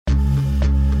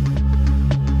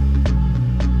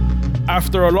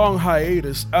After a long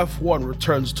hiatus, F1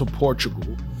 returns to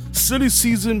Portugal. Silly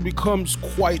season becomes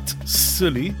quite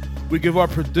silly. We give our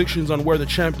predictions on where the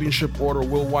championship order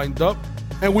will wind up,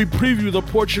 and we preview the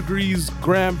Portuguese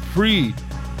Grand Prix.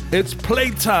 It's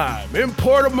playtime in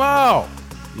Portimao.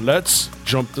 Let's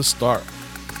jump the start.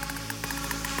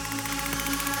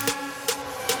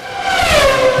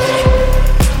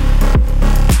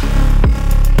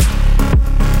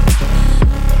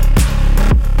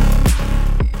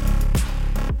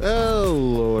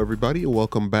 Hello, everybody, and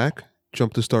welcome back.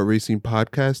 Jump to Start Racing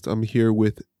podcast. I'm here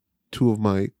with two of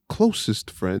my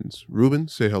closest friends. Ruben,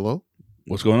 say hello.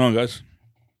 What's going on, guys?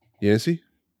 Yancy.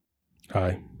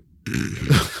 Hi.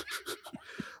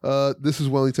 This is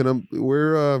Wellington.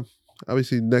 We're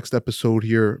obviously next episode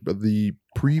here, the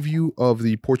preview of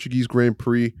the Portuguese Grand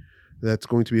Prix that's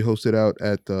going to be hosted out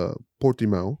at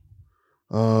Portimao.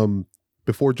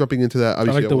 Before jumping into that,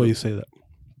 obviously, I like the way you say that.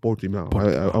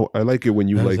 Portimao. I like it when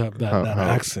you like that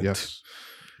accent. Yes.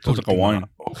 Sounds like a wine.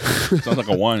 Sounds like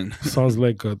a wine. Sounds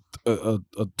like a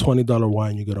 $20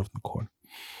 wine you get off the corner.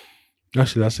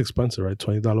 Actually, that's expensive, right?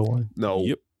 $20 wine. No.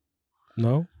 Yep.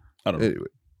 No? I don't know. Anyway.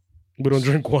 We don't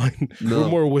drink wine. No. We're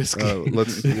more whiskey.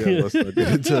 Let's not get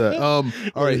into that.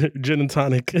 All right. Gin and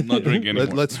tonic. I'm not drinking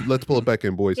anymore. Let's pull it back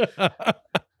in, boys.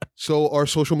 So our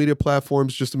social media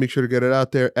platforms, just to make sure to get it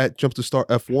out there, at Jump to Start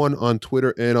F1 on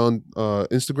Twitter and on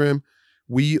Instagram.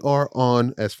 We are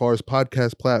on, as far as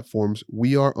podcast platforms,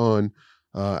 we are on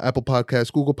Apple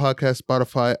Podcasts, Google Podcasts,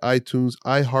 Spotify, iTunes,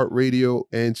 iHeartRadio,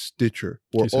 and Stitcher.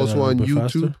 We're also on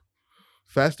YouTube.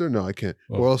 Faster? No, I can't.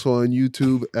 Oh. We're also on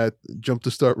YouTube at Jump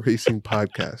to Start Racing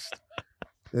Podcast.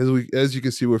 As you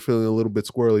can see, we're feeling a little bit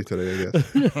squirrely today, I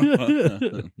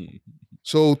guess.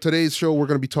 So today's show, we're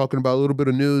going to be talking about a little bit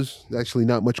of news. Actually,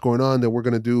 not much going on. Then we're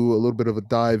going to do a little bit of a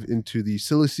dive into the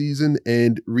silly season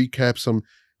and recap some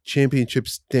championship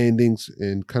standings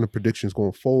and kind of predictions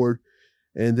going forward.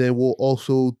 And then we'll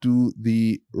also do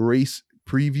the race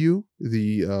preview,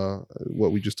 the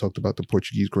what we just talked about, the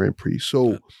Portuguese Grand Prix.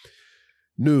 So,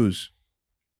 news.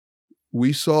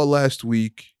 We saw last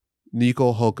week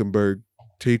Nico Hülkenberg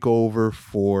take over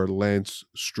for Lance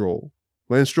Stroll.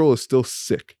 Lance Stroll is still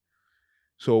sick.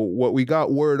 So what we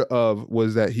got word of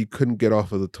was that he couldn't get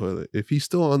off of the toilet. If he's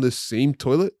still on the same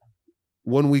toilet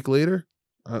 1 week later,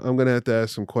 I'm going to have to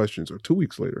ask some questions, or 2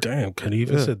 weeks later. Damn, can he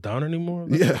even sit down anymore?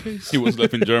 Yeah. He was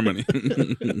left in Germany.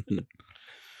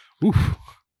 Oof.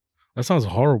 That sounds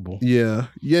horrible. Yeah.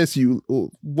 Yes,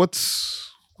 what's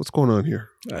going on here?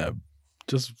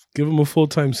 Just give him a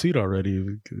full-time seat already.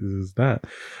 Is that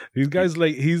these guys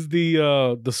he's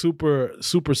the super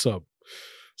sub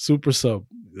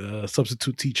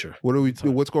substitute teacher.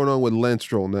 What's going on with Lance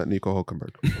Stroll, not Nico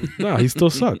Hülkenberg? Nah, he still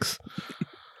sucks.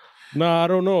 Nah, I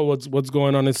don't know what's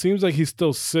going on. It seems like he's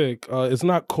still sick. It's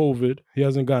not COVID. He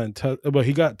hasn't gotten tested, but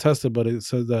he got tested. But it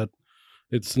says that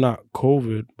it's not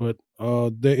COVID. But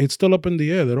it's still up in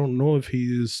the air. They don't know if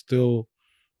he is still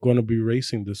going to be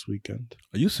racing this weekend.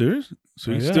 Are you serious?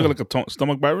 So he's still got like a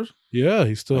stomach virus? Yeah,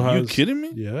 he still has. Are you kidding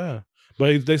me? Yeah,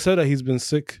 but they said that he's been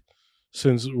sick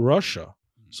since Russia.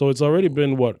 So it's already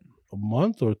been, what, a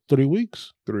month or 3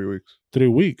 weeks? 3 weeks. 3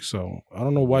 weeks. So I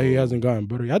don't know why he hasn't gotten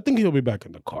better. I think he'll be back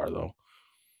in the car, though.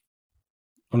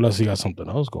 Unless he got something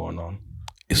else going on.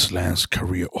 Is Lance's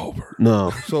career over?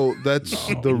 No. So that's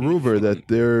the rumor, that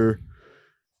they're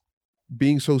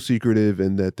being so secretive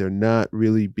and that they're not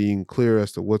really being clear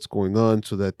as to what's going on,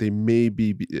 so that they may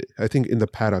be, I think in the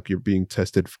paddock, you're being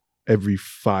tested every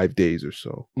 5 days or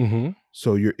so. Mm-hmm.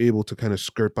 So you're able to kind of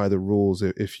skirt by the rules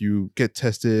if you get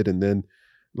tested, and then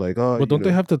like, but don't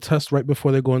they have to test right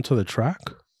before they go into the track?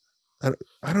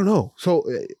 I don't know. So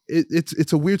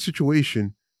it's a weird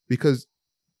situation, because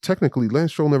technically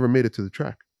Lance Stroll never made it to the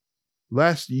track.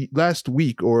 Last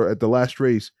week, or at the last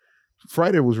race,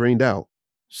 Friday was rained out.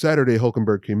 Saturday,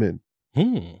 Hülkenberg came in.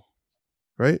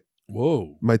 Right?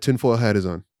 Whoa. My tinfoil hat is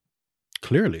on.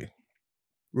 Clearly.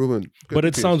 Ruben. But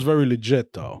it sounds very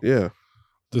legit, though. Yeah.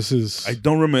 This is... I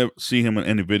don't remember seeing him in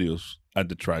any videos at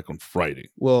the track on Friday.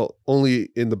 Well, only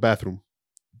in the bathroom.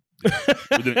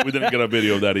 we didn't get a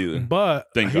video of that either. But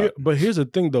here's the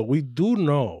thing, though. We do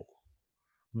know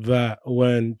that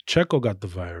when Checo got the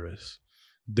virus,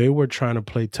 they were trying to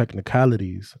play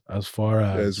technicalities as far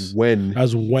as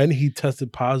when he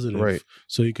tested positive, right,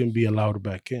 so he can be allowed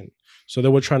back in. So they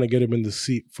were trying to get him in the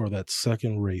seat for that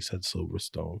second race at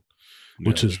Silverstone,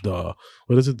 which is the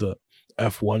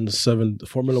F1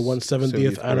 Formula 1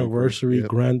 70th anniversary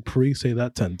Grand Prix. Say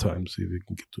that 10 times. See if you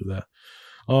can get through that.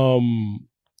 Or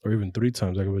even 3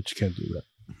 times. I bet you can't do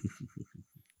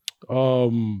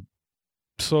that.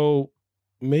 So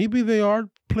maybe they are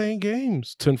playing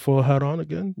games. Tinfoil hat on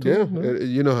again. Too, Yeah, man.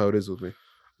 you know how it is with me.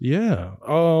 Yeah.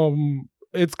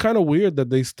 It's kind of weird that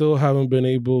they still haven't been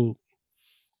able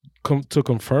to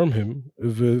confirm him.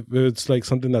 If it's like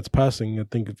something that's passing, I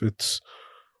think if it's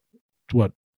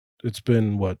it's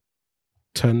been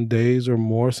 10 days or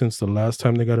more since the last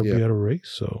time they got to be at a race.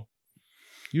 So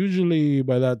usually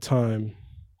by that time,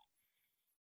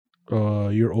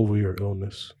 you're over your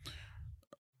illness.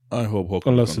 I hope Hulkenberg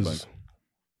Unless comes it's back.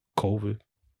 COVID.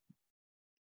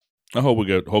 I hope we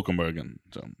get Hulkenberg again.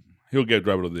 So he'll get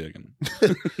driver of the day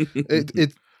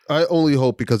again. I only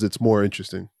hope because it's more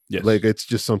interesting. Yes. Like it's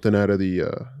just something out of the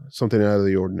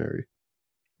ordinary.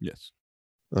 Yes.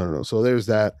 I don't know. So there's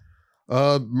that.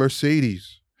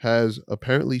 Mercedes has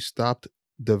apparently stopped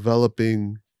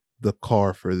developing the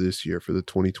car for this year, for the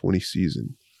 2020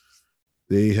 season.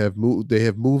 They have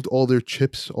moved all their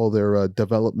chips, all their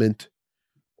development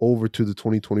over to the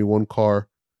 2021 car.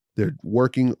 They're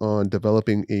working on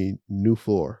developing a new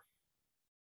floor.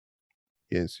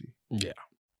 Yancy. Yeah.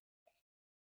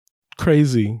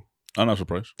 Crazy I'm not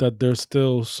surprised. that they're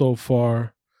still so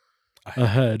far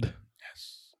ahead.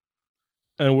 Yes.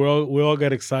 And we all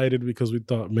get excited because we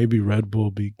thought maybe Red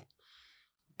Bull be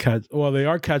they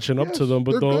are catching up to Yes, them,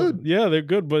 but they're good. Yeah, they're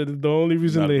good. But the only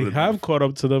reason Not they good have enough. caught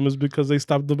up to them is because they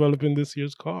stopped developing this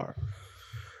year's car.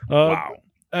 Wow.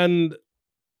 And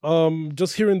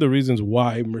just hearing the reasons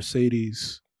why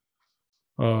Mercedes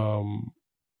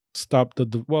stopped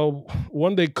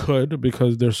one, they could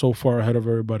because they're so far ahead of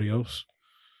everybody else.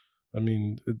 I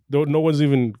mean, no one's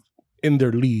even in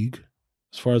their league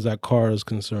as far as that car is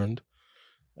concerned.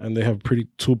 And they have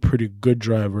two pretty good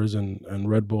drivers, and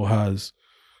Red Bull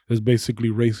is basically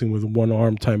racing with one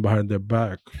arm tied behind their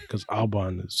back because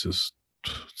Albon is just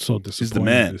so disappointing He's the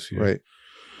man. this year. Right.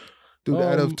 Dude,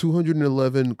 out of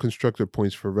 211 constructor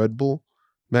points for Red Bull,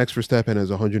 Max Verstappen has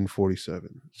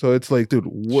 147. So it's like, dude,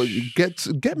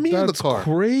 get me in the car. That's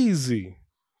crazy.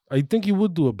 I think he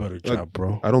would do a better job,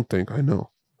 bro. I don't think. I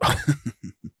know.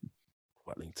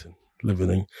 Wellington.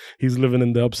 He's living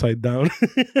in the upside down.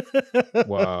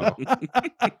 Wow.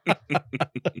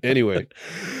 Anyway.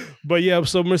 But yeah,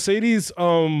 so Mercedes,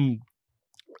 Here,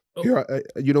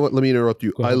 you know what? Let me interrupt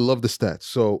you. Go I ahead. love the stats.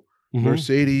 So mhm.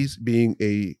 Mercedes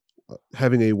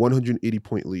having a 180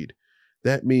 point lead,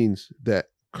 that means that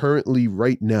currently,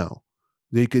 right now,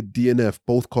 they could DNF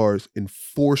both cars in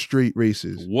 4 straight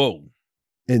races Whoa.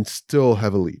 and still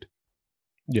have a lead.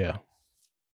 Yeah.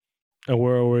 And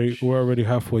we're already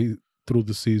halfway through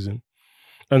the season.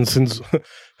 And since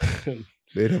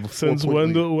They'd have a since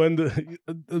 4-point when lead.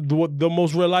 the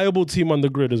most reliable team on the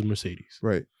grid is Mercedes.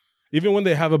 Right. Even when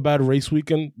they have a bad race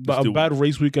weekend, Still- a bad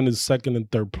race weekend is second and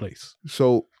third place.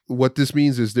 So what this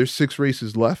means is there's 6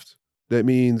 races left. That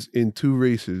means in 2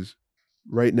 races,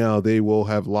 right now, they will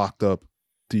have locked up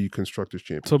the Constructors'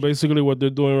 Championship. So basically what they're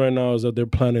doing right now is that they're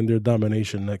planning their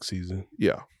domination next season.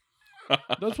 Yeah.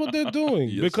 That's what they're doing.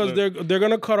 Yes, because sir. they're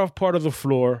going to cut off part of the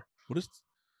floor. What is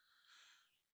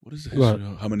the Go ahead.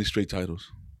 history of how many straight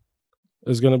titles?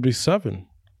 It's going to be 7.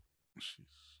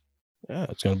 Yeah,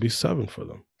 it's going to be 7 for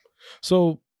them.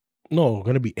 So, no,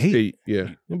 going to be 8. 8. Yeah. It's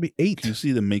going to be 8. Can you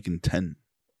see them making 10?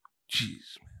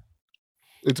 Jeez.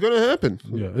 It's going to happen.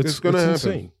 Yeah, it's going to happen.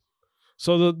 insane.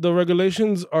 So the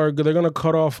regulations they're going to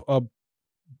cut off a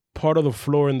part of the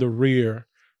floor in the rear.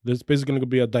 There's basically going to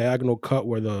be a diagonal cut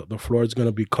where the floor is going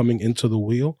to be coming into the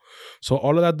wheel. So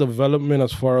all of that development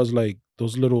as far as like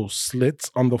those little slits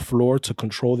on the floor to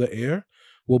control the air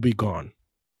will be gone.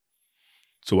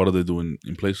 So what are they doing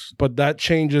in place? But that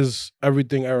changes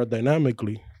everything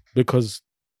aerodynamically because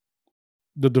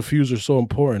the diffuser is so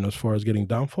important as far as getting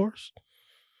downforce.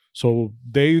 So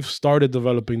they've started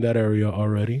developing that area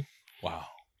already. Wow.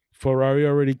 Ferrari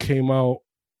already came out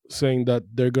saying that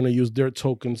they're going to use their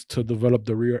tokens to develop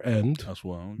the rear end That's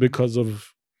well. because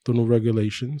of the new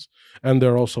regulations. And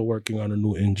they're also working on a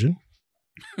new engine.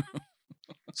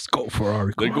 Let's go,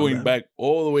 Ferrari. They're Come on, going man. back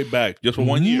all the way back just for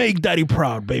 1 year. Make daddy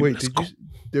proud, baby. Wait, Let's go.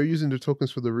 they're using their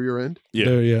tokens for the rear end? Yeah.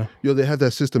 There, yeah. Yo, they have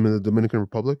that system in the Dominican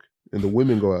Republic, and the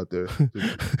women go out there.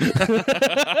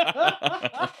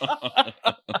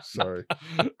 Sorry.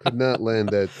 Could not land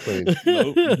that plane.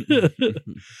 Nope.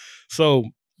 So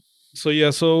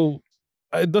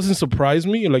it doesn't surprise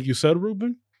me, like you said,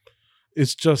 Ruben.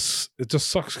 It just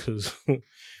sucks because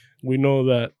we know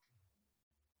that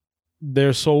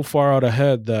they're so far out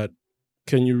ahead that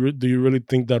do you really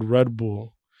think that Red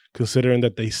Bull, considering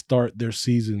that they start their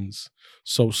seasons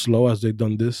so slow as they've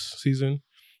done this season,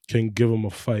 can give them a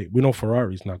fight? We know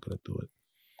Ferrari's not going to do it.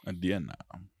 At the end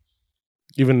now.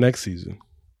 Even next season.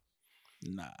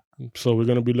 Nah. So we're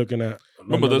going to be looking at...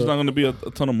 No, but there's not another- going to be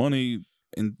a ton of money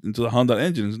into the Honda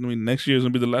engines. I mean, next year is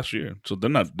gonna be the last year, so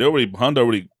Honda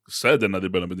already said they're not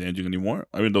developing the engine anymore.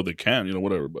 Even though they can,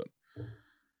 whatever. But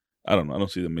I don't know. I don't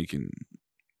see them making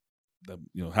that.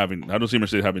 I don't see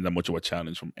Mercedes having that much of a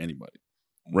challenge from anybody.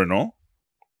 Renault.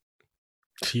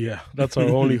 Yeah, that's our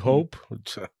only hope.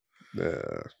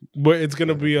 But it's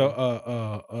gonna be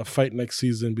a fight next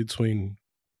season between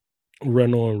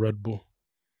Renault and Red Bull.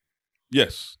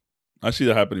 Yes, I see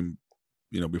that happening.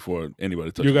 Before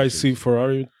anybody touches. You guys see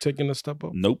Ferrari taking a step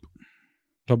up? Nope.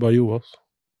 How about you, Wolves?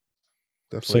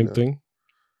 Definitely Same not.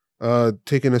 thing.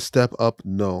 Taking a step up.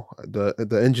 No,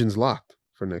 the engine's locked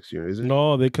for next year, is it?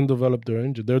 No, they can develop their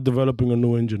engine. They're developing a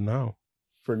new engine now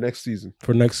For next season.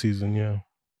 for next season. Yeah.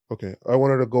 Okay, I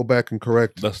wanted to go back and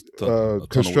correct. That's a ton of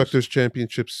Constructors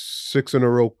Championships 6 in a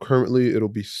row. Currently, it'll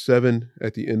be 7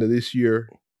 at the end of this year,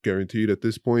 guaranteed at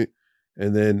this point.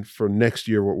 And then for next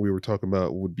year, what we were talking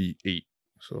about would be 8.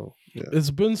 So yeah, It's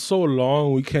been so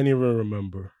long we can't even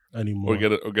remember anymore. Or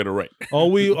get it right.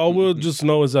 all we'll just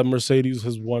know is that Mercedes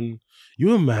has won.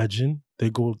 You imagine they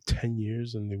go 10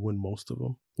 years and they win most of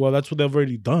them. Well, that's what they've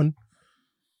already done.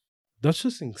 That's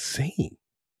just insane.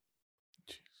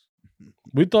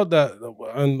 We thought that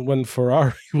and when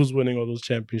Ferrari was winning all those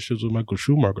championships with Michael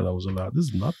Schumacher, that was a lot. This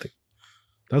is nothing.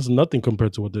 That's nothing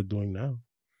compared to what they're doing now.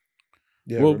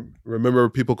 yeah. Well- Remember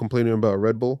people complaining about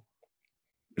Red Bull?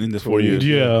 In the 4 years.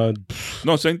 Yeah.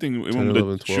 No, same thing. 10, Even 11,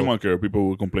 with 12. Schumacher, people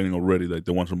were complaining already that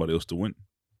they want somebody else to win.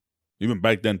 Even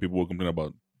back then, people were complaining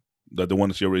about that they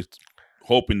want to see a race,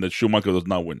 hoping that Schumacher does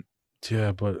not win.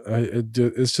 Yeah, but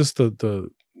it's just the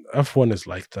F1 is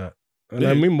like that. And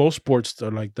I Yeah. mean, most sports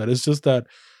are like that. It's just that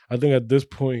I think at this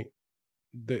point,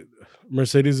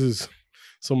 Mercedes is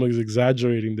someone's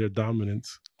exaggerating their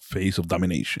dominance. Face of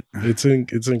domination. It's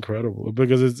incredible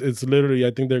because it's literally,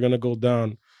 I think they're gonna go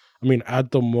down. I mean, at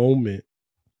the moment,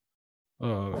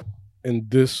 in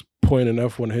this point in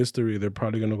F1 history, they're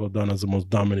probably gonna go down as the most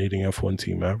dominating F1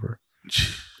 team ever.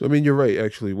 I mean, you're right.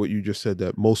 Actually, what you just said,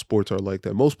 that most sports are like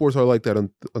that. Most sports are like that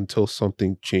until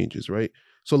something changes, right?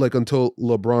 So, like, until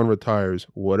LeBron retires,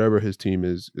 whatever his team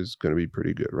is going to be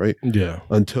pretty good, right? Yeah,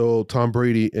 Until Tom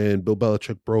Brady and Bill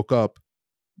Belichick broke up,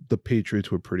 the Patriots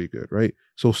were pretty good, right?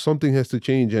 So something has to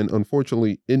change, and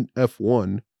unfortunately, in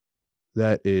F1,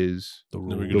 that is the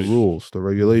rules. rules. the rules, the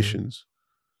regulations.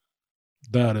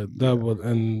 That would,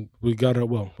 and we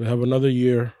have another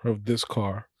year of this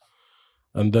car,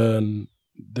 and then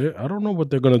I don't know what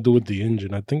they're gonna do with the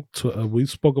engine. I think we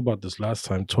spoke about this last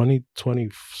time.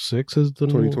 2026 is the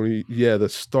 2020, yeah, the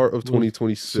start of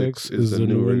 2026 is the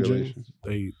new engine. regulations.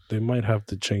 They might have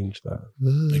to change that.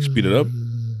 Like, speed it up.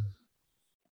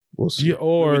 We'll see. Yeah,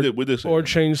 or we did say or that.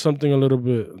 change something a little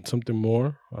bit, something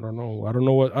more. I don't know. I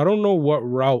don't know what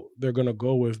route they're gonna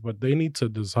go with, but they need to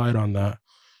decide on that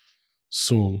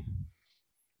soon.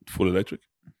 Full electric.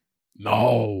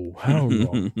 No, hell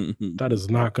no. That is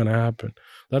not gonna happen.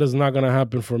 That is not gonna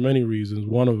happen for many reasons.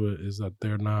 One of it is that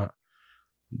they're not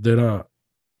gonna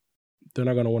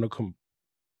want to come.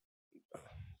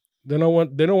 They don't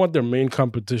want their main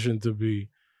competition to be.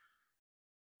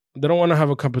 They don't want to have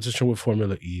a competition with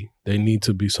Formula E. They need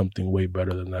to be something way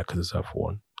better than that because it's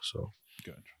F1. So,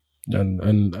 Gotcha.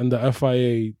 and the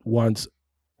FIA wants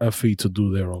FE to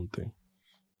do their own thing.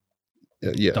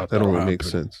 Yeah, Thought that that'll only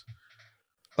makes happen. sense.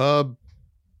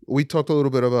 We talked a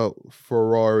little bit about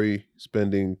Ferrari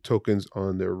spending tokens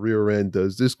on their rear end.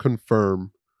 Does this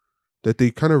confirm that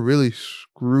they kind of really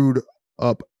screwed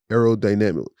up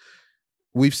aerodynamic?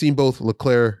 We've seen both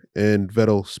Leclerc and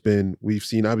Vettel spin. We've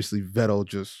seen obviously Vettel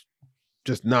just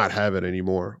not have it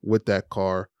anymore with that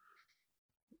car.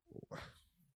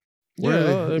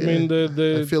 I mean,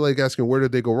 I feel like asking where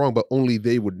did they go wrong, but only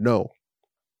they would know.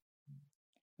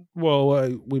 well,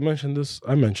 we mentioned this.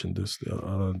 I mentioned this.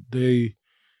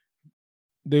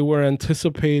 They were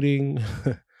anticipating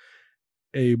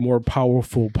a more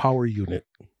powerful power unit.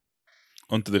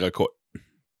 Until they got caught.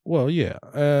 Well, yeah,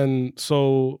 and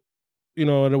so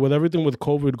and with everything with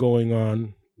COVID going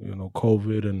on,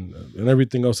 COVID and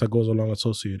everything else that goes along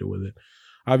associated with it,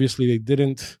 obviously they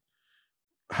didn't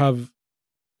have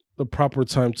the proper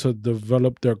time to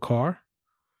develop their car.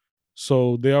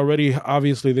 So they already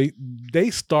obviously they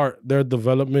start their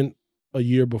development a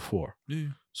year before. Yeah.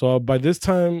 So by this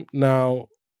time now,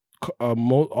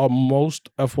 most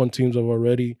F1 teams have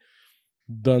already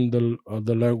done the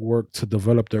legwork to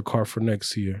develop their car for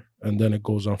next year, and then it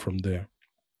goes on from there.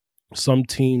 Some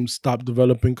teams stop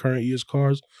developing current year's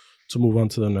cars to move on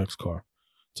to the next car,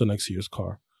 to next year's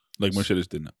car. Like Mercedes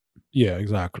did not. Yeah,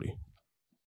 exactly.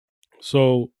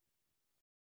 So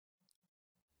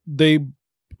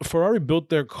Ferrari built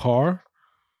their car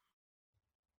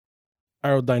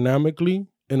aerodynamically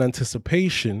in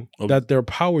anticipation that their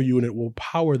power unit will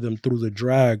power them through the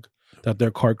drag that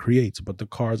their car creates, but the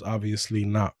car's obviously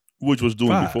not. Which was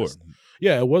doing fast. before.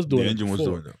 Yeah, it was doing The it engine was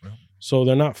before. doing that. Yeah. So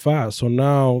they're not fast. So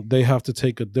now they have to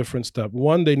take a different step.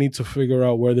 One, they need to figure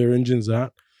out where their engine's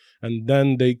at, and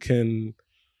then they can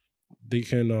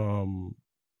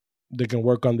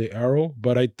work on the aero.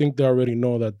 But I think they already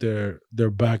know that their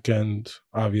back end,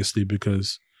 obviously,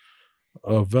 because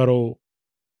Vettel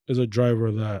is a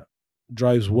driver that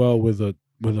drives well with a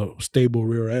stable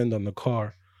rear end on the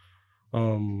car.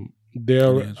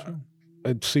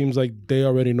 It seems like they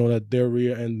already know that their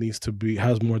rear end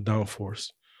has more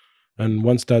downforce. And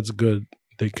once that's good,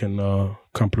 they can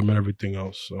complement everything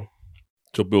else.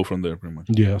 So build from there, pretty much.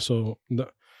 Yeah. So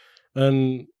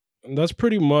and that's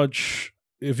pretty much.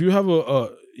 If you have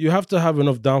you have to have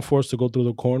enough downforce to go through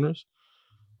the corners.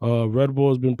 Red Bull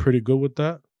has been pretty good with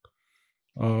that.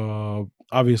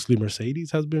 Obviously,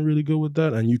 Mercedes has been really good with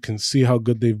that, and you can see how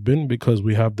good they've been because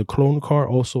we have the clone car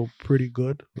also pretty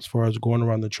good as far as going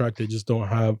around the track. They just don't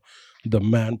have the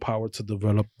manpower to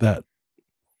develop that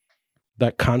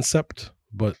concept.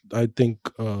 But I think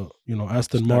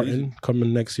Aston Martin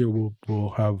coming next year will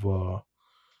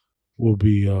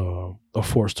be a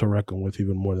force to reckon with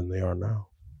even more than they are now.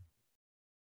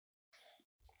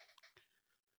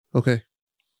 Okay.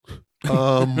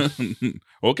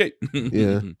 Okay.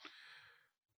 Yeah.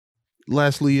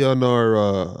 Lastly, on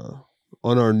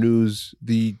our news,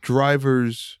 the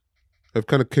drivers have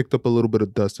kind of kicked up a little bit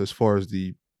of dust as far as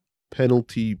the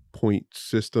penalty point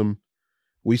system.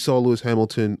 We saw Lewis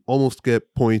Hamilton almost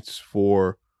get points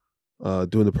for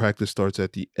doing the practice starts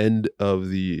at the end of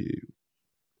the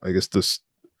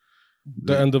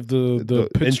end of the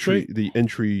pit entry, straight? The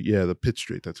entry, the pit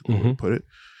straight. That's a good way to put it.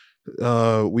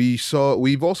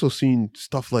 We've also seen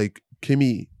stuff like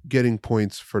Kimi getting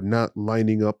points for not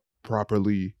lining up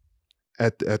properly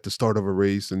at the start of a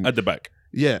race and at the back.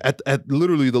 Yeah, at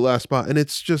literally the last spot. And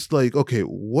it's just like, okay,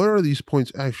 what are these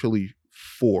points actually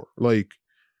for? Like,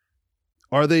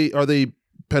 are they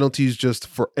penalties just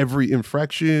for every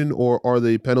infraction, or are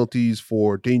they penalties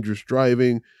for dangerous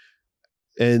driving?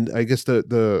 And I guess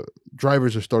the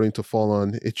drivers are starting to fall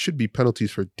on, it should be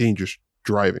penalties for dangerous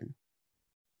driving.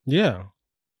 Yeah.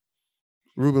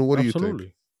 Ruben, what do you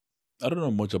think? I don't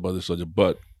know much about this subject,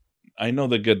 but I know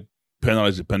they get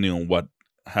penalized depending on what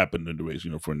happened in the race,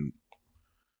 for,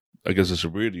 I guess, the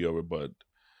severity of it, but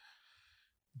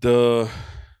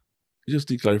we just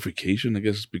need clarification, I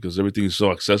guess, because everything is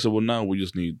so accessible now. We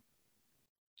just need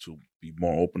to be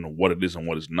more open on what it is and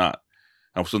what is not.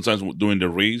 And sometimes during the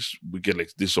race, we get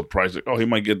like this surprise, like, oh, he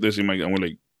might get this, and we're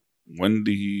like, when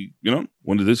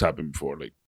did this happen before?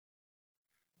 Like,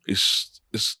 it's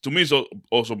to me, it's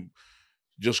also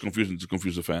just confusing to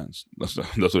confuse the fans. That's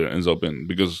what it ends up in.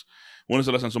 Because when is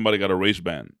the last time somebody got a race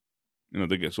ban?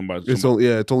 They get somebody. It's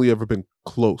only ever been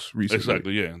close recently.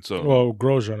 Exactly, yeah. And so, well,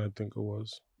 Grosjean, I think it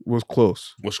was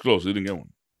close. Was close. He didn't get one.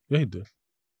 Yeah, he did.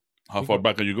 How far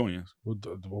back are you going? Yes,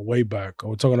 way back.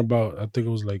 We're talking about. I think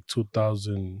it was like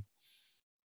 2000.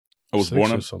 I was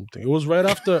born or something. It was right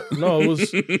after. No, it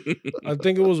was. I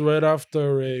think it was right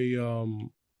after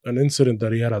an incident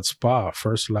that he had at Spa,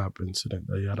 first lap incident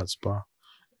that he had at Spa,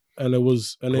 and it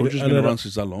was. And Coach has been around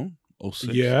since that long.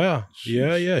 06. Yeah.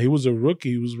 He was a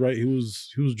rookie. He was right. He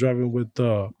was driving with.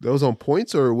 That was on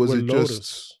points, or was it Lotus.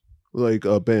 Just like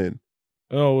a ban?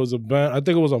 No, it was a ban. I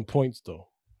think it was on points though.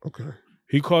 Okay.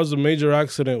 He caused a major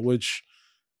accident, which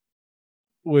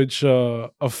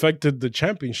affected the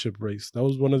championship race. That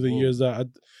was one of the years that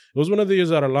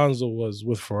Alonso was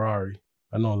with Ferrari.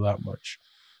 I know that much.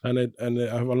 And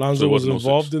Alonso was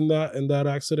involved in that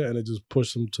accident, and it just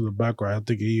pushed him to the background. I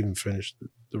think he even finished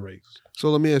the race. So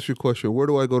let me ask you a question. Where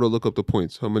do I go to look up the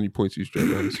points? How many points each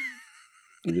driver has?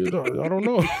 I don't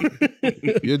know.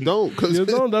 You don't. You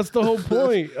don't. That's the whole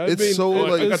point. I got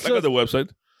the website.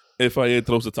 FIA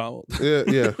throws the towel.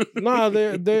 Yeah. Nah,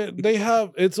 they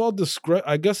have, it's all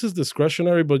I guess it's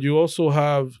discretionary, but you also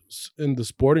have in the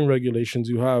sporting regulations,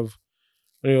 you have,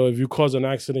 if you cause an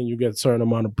accident, you get a certain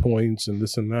amount of points and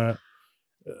this and that.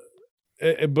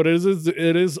 But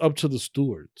it is up to the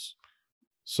stewards.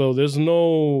 So there's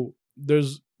no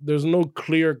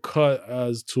clear cut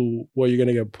as to what you're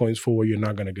gonna get points for, what you're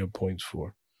not gonna get points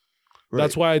for. Right.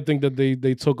 That's why I think that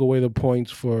they took away the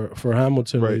points for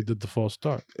Hamilton when he did the false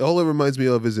start. All it reminds me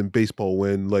of is in baseball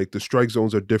when like the strike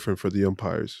zones are different for the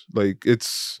umpires. Like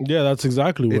that's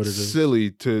exactly what it is. It's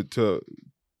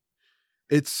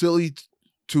silly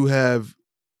to have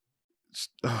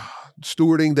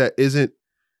stewarding that isn't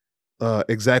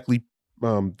exactly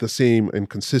the same and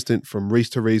consistent from race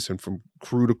to race and from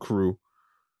crew to crew.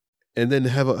 and then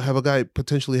have a guy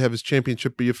potentially have his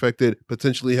championship be affected,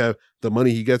 potentially have the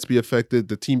money he gets be affected,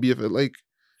 the team be affected. Like,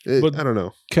 But- I don't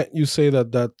know. Can't you say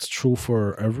that that's true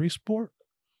for every sport?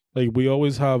 Like we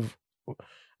always have.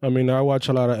 I mean, I watch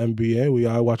a lot of NBA.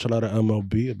 I watch a lot of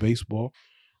MLB, baseball.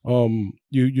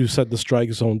 You said the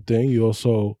strike zone thing. You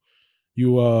also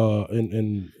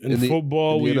in the-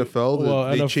 football, In the NFL,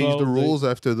 they NFL, changed the rules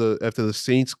after the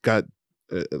Saints got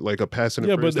like a pass Yeah,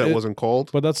 interference but that it- wasn't called.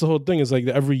 But that's the whole thing. It's like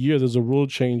every year there's a rule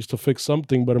change to fix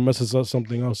something, but it messes up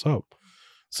something else up.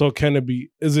 So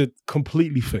is it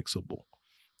completely fixable?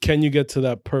 Can you get to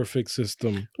that perfect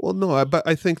system? Well, no, but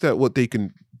I think that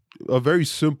a very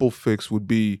simple fix would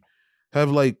be have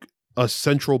like a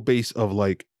central base of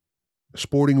like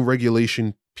sporting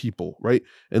regulation people, right?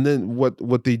 And then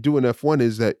what they do in F1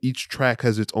 is that each track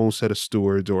has its own set of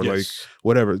stewards or like Yes.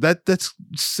 whatever. That's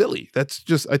silly. I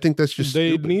think that's just They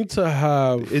stupid. need to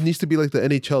have, It needs to be like the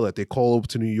NHL that they call over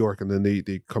to New York and then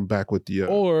they come back with the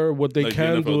or what they Like the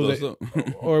can NFL do, does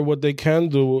that. or what they can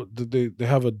do, they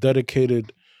have a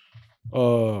dedicated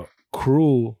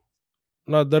crew,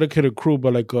 not dedicated crew,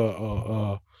 but like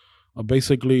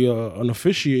basically an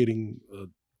officiating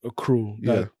a crew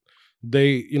that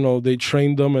they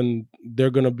train them and they're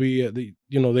gonna be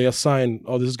they assign,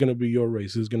 this is gonna be your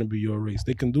race, this is gonna be your race.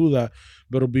 They can do that,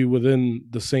 but it'll be within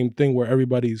the same thing where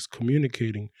everybody's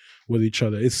communicating with each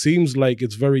other. It seems like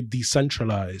it's very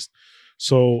decentralized,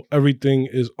 so everything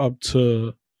is up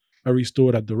to every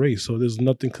steward at the race. So there's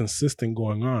nothing consistent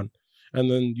going on. And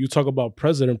then you talk about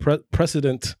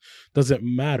precedent doesn't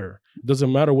matter. It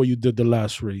doesn't matter what you did the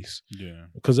last race Yeah.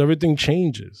 because everything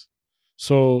changes.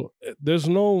 So there's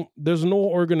no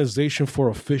organization for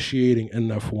officiating in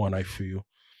F1, I feel.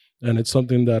 And it's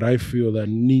something that I feel that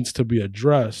needs to be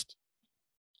addressed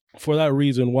for that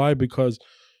reason. Why? Because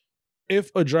if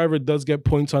a driver does get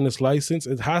points on his license,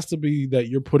 it has to be that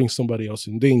you're putting somebody else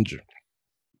in danger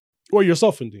or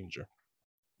yourself in danger.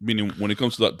 Meaning, when it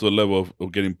comes to the level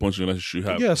of getting punched, unless you should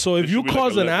have. Yeah, so there if you should be like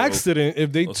cause a an level of- accident,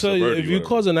 if they of tell you, severity, if you whatever.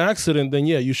 cause an accident, then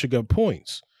yeah, you should get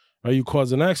points. Or you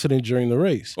cause an accident during the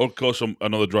race. Or cause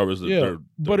another driver's. Yeah,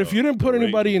 but if you didn't put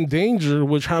anybody in danger,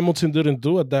 which Hamilton didn't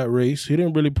do at that race, he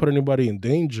didn't really put anybody in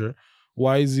danger.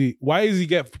 Why is he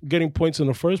getting points in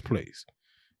the first place?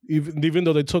 Even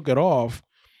though they took it off,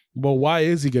 but why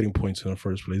is he getting points in the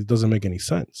first place? It doesn't make any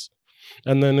sense.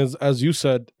 And then as you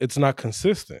said, it's not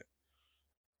consistent.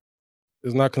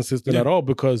 It's not consistent at all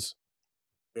because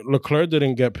Leclerc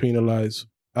didn't get penalized,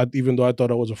 even though I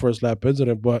thought it was a first lap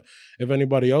incident. But if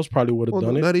anybody else probably would have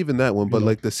done it. not even that one, but know.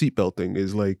 like the seatbelt thing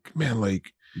is like, man,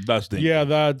 like That's the Yeah,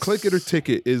 that's click it or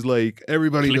ticket is like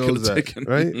everybody Click knows it or that, ticket.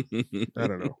 right? I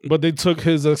don't know. But they took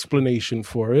his explanation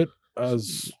for it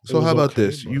as. it So was how about okay,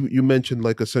 this? but- You mentioned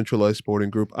like a centralized sporting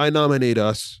group. I nominate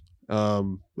us.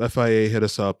 FIA hit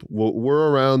us up. We're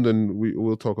around and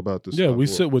we'll talk about this. Yeah, stuff. we We'll-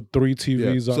 sit with 3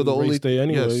 TVs So on the only race day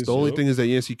anyways. yes, the only thing is that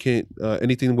Yancey can't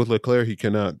anything with Leclerc he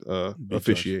cannot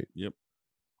officiate. Yep.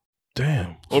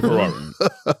 Damn. Or Ferrari.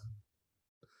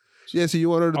 Yancey, you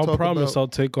wanted to I'll talk promise about I'll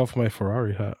take off my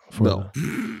Ferrari hat. For No.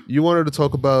 that. you wanted to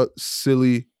talk about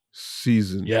silly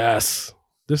season. Yes.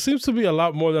 There seems to be a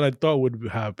lot more than I thought would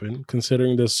happen,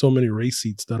 considering there's so many race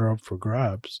seats that are up for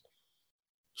grabs.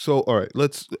 So, all right,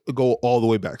 let's go all the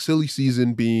way back. Silly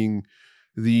season being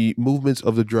the movements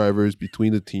of the drivers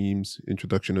between the teams,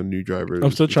 introduction of new drivers.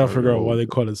 I'm still trying to figure out why retirement.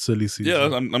 they call it silly season.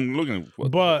 Yeah, I'm looking.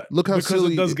 but Look how because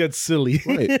silly it does it- get silly.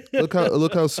 Right.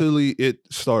 Look how silly it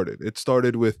started. It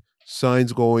started with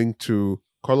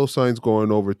Carlos Sainz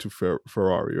going over to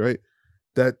Ferrari, right?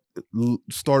 That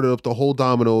started up the whole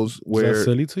dominoes Is where that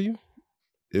silly to you?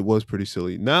 it was pretty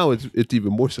silly. Now it's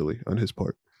even more silly on his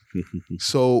part.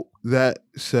 So that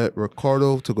set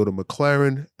Ricardo to go to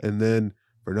McLaren, and then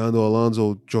Fernando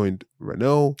Alonso joined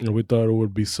Renault. And we thought it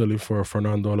would be silly for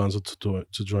Fernando Alonso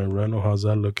to join Renault. How's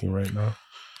that looking right now?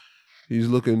 He's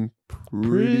looking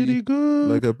Pretty pretty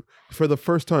good. for the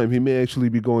first time. He may actually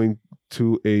be going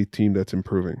to a team that's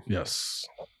improving. Yes.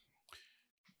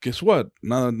 Guess what?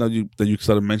 Now that you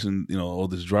started mentioning, all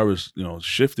these drivers,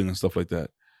 shifting and stuff like that,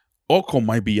 Ocon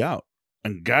might be out,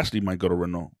 and Gasly might go to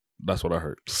Renault. That's what I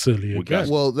heard. Silly We again. got-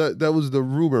 Well, that was the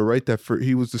rumor, right? That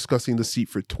he was discussing the seat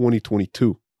for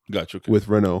 2022 Gotcha. Okay. with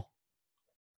Renault.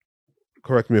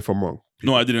 Correct me if I'm wrong.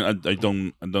 No, I didn't. I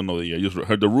don't know that yet. I just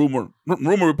heard the rumor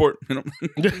report.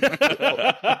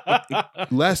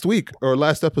 Last week or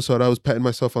last episode, I was patting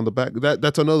myself on the back.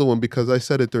 That's another one because I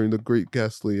said it during the Great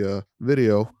Gasly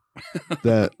video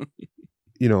that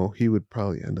he would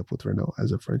probably end up with Renault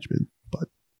as a Frenchman, but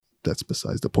that's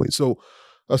besides the point. So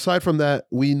aside from that,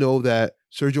 we know that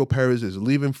Sergio Perez is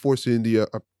leaving Force India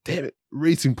damn it,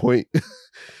 Racing Point.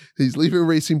 He's leaving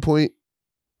Racing Point.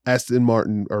 Aston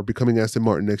Martin are becoming Aston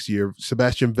Martin next year.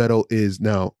 Sebastian Vettel is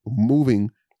now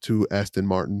moving to Aston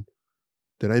Martin.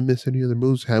 Did I miss any other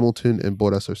moves? Hamilton and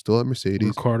Bottas are still at Mercedes.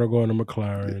 Ricardo going to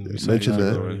McLaren. We said Mentioned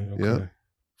that. already. Yeah.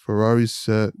 Ferrari's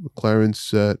set. McLaren's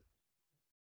set.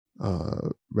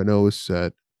 Renault is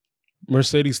set.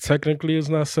 Mercedes technically is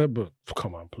not set, but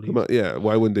come on, please. Yeah,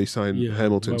 why wouldn't they sign Yeah,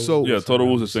 Hamilton? why So Yeah, Toto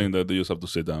Wolff is saying that they just have to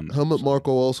sit down. Helmut Marko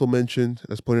also mentioned,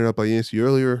 as pointed out by Yancey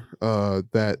earlier,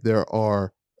 that there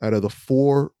are, out of the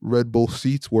 4 Red Bull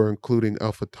seats, we're including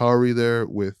AlphaTauri there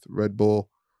with Red Bull.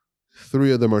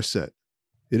 3 of them are set.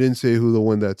 He didn't say who the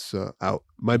one that's out.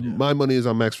 My money is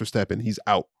on Max Verstappen. He's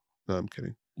out. No, I'm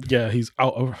kidding. Yeah, he's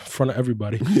out in front of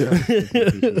everybody. Yeah.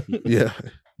 Yeah.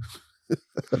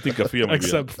 I think Kafia might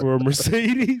Except for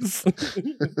Mercedes.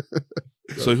 be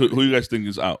out. So who you guys think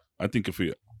is out? I think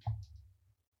Kafia.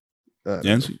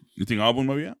 Yancy, you think Albon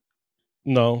might be out?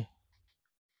 No.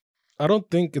 I don't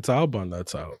think it's Albon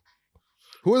that's out.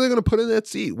 Who are they going to put in that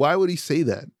seat? Why would he say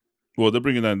that? Well, they're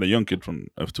bringing in the young kid from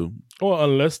F2. Well,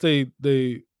 unless it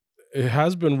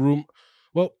has been room.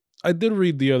 Well, I did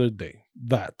read the other day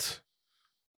that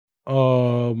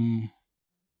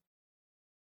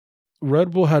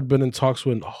Red Bull had been in talks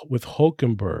with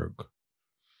Hülkenberg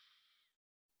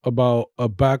about a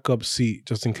backup seat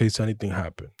just in case anything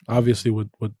happened. Obviously, with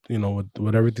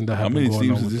everything that How happened. many going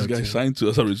teams on is with this that guy team. signed to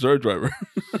as a reserve driver?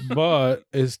 But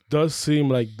it does seem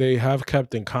like they have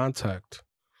kept in contact.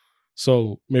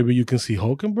 So maybe you can see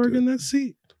Hülkenberg in that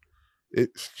seat.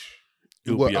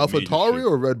 It'll What, be a major AlphaTauri shift.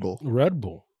 or Red Bull? Red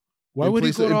Bull. Why In would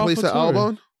he place- go to in place of AlphaTauri?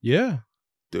 Albon? Yeah.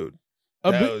 Dude,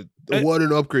 A that bit- what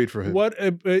an upgrade for him. What?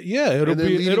 Yeah, And then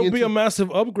leading it'll be into- a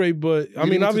massive upgrade. But I Leading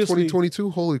mean, into obviously, 2022,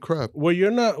 holy crap. what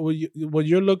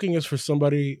you're looking is for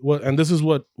somebody. And this is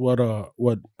what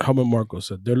Helmut Marko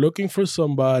said. They're looking for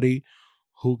somebody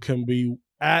who can be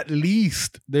at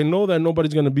least. They know that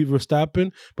nobody's going to beat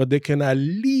Verstappen, but they can at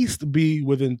least be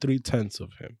within 0.3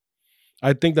 of him.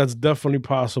 I think that's definitely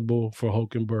possible for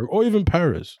Hülkenberg or even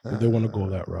Perez if they want to go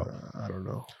that route. I don't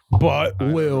know. But I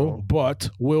don't know.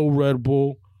 will Red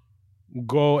Bull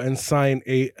go and sign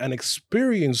an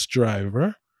experienced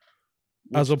driver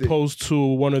as Which they- opposed to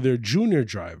one of their junior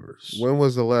drivers? When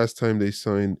was the last time they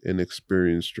signed an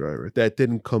experienced driver that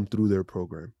didn't come through their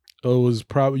program? It was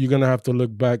probably you're gonna have to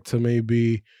look back to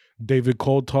maybe David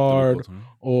Coulthard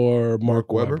or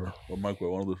Mark Webber? Webber. Or Mike,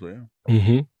 one of those, yeah.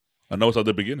 Mm-hmm. And that was at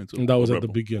the beginning, too. And that was of at the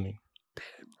Red Bull. beginning.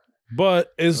 But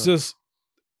it's just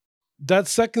that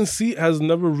second seat has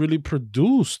never really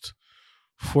produced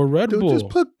for Red Dude, Bull. just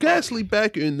put Gasly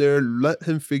back in there. Let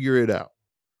him figure it out.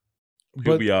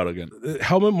 He'll But be out again.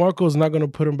 Helmut Marko is not going to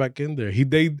put him back in there.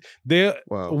 They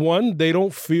Wow. one, they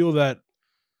don't feel that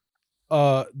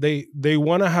they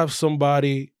want to have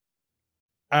somebody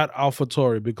at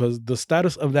AlphaTauri because the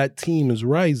status of that team is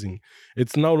rising.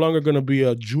 It's no longer going to be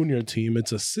a junior team;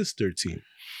 it's a sister team.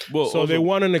 Well, So they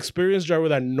want an experienced driver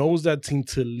that knows that team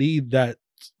to lead that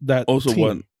also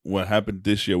team. what happened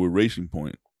this year with Racing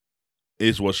Point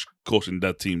is what's causing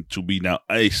that team to be now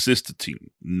a sister team,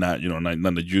 not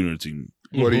the junior team.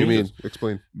 What do you Mhm. mean?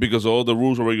 Explain. Because all the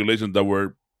rules or regulations that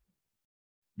were,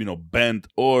 banned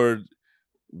or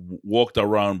walked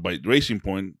around by Racing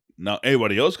Point, now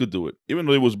everybody else could do it, even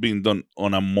though it was being done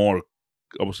on a more,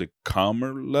 I would say,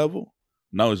 calmer level.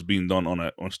 Now it's being done on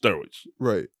steroids.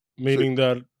 Right. Meaning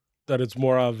that it's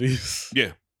more obvious.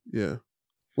 Yeah, Yeah.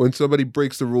 When somebody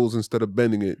breaks the rules instead of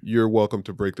bending it, you're welcome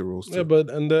to break the rules too. Yeah, but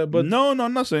no,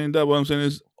 I'm not saying that. What I'm saying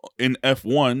is, in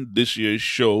F1 this year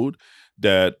showed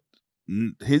that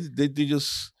they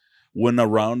just went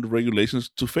around the regulations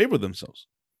to favor themselves.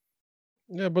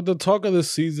 Yeah, but the talk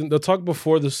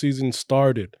before the season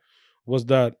started was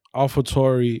that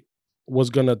AlphaTauri was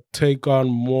going to take on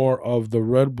more of the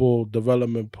Red Bull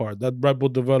development part. That Red Bull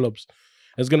develops.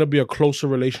 It's going to be a closer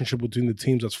relationship between the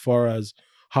teams as far as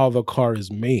how the car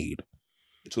is made.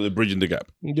 So they're bridging the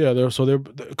gap. Yeah,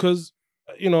 because,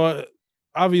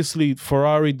 obviously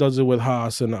Ferrari does it with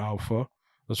Haas and Alpha.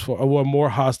 More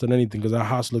Haas than anything because that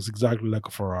Haas looks exactly like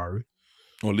a Ferrari.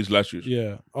 Or at least last year's.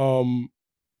 Yeah.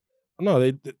 No,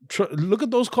 look at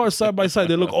those cars side by side.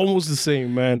 They look almost the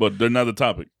same, man. But they're not the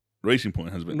topic. Racing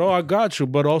Point has been. No, I got you,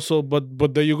 but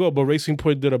there you go. But Racing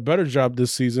Point did a better job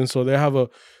this season, so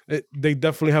they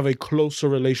definitely have a closer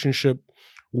relationship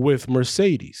with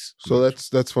Mercedes. So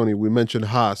that's funny. We mentioned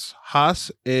Haas.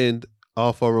 Haas and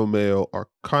Alfa Romeo are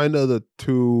kind of the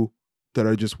two that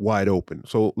are just wide open.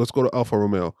 So let's go to Alfa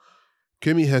Romeo.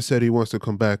 Kimi has said he wants to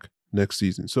come back next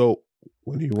season. So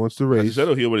when he wants to As he race,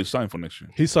 said, he already signed for next year.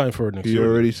 He signed for it next he year.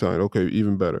 already signed. Okay,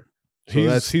 even better. So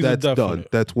He's a that's definite. done.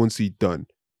 That's one seat done.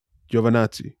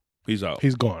 Giovinazzi. He's out.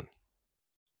 He's gone.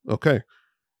 Okay.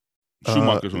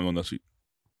 Schumacher's going on that seat.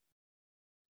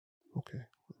 Okay.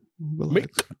 Relax.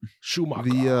 Mick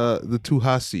Schumacher. The two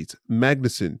Haas seats.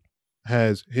 Magnussen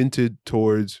has hinted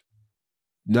towards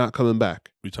not coming back,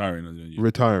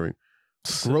 retiring.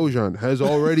 Grosjean has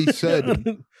already said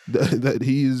that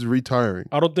he is retiring.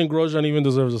 I don't think Grosjean even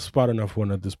deserves a spot in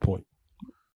F1 at this point.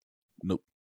 Nope.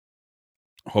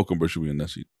 Hulkenberg should be in that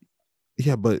seat.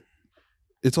 Yeah, but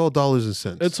it's all dollars and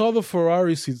cents. It's all the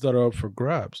Ferrari seats that are up for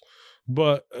grabs.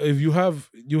 But if you have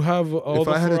all if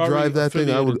the I had to Ferrari drive that thing,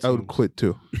 I would affiliated quit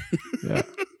too. Yeah.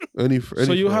 Any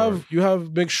So you Ferrari. have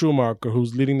Mick Schumacher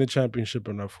who's leading the championship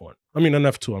in F1. I mean in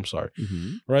F2, I'm sorry.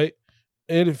 Right?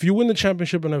 And if you win the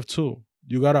championship in F2,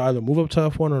 you gotta either move up to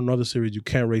F1 or another series. You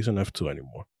can't race in F2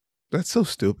 anymore. That's so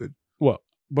stupid. Well,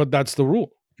 but that's the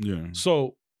rule. Yeah.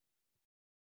 So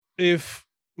if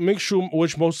Mick Schumacher,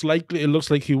 which most likely it looks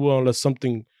like he will unless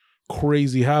something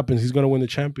crazy happens, he's gonna win the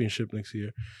championship next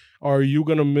year. Are you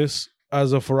gonna miss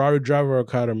as a Ferrari driver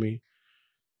academy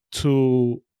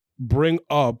to bring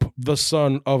up the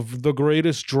son of the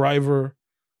greatest driver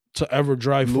to ever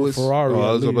drive for Ferrari?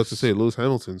 I was at about least? to say Lewis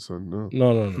Hamilton's son. No.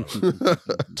 No.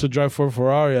 To drive for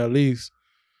Ferrari at least,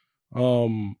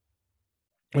 and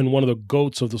one of the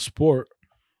GOATs of the sport,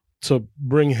 to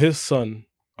bring his son.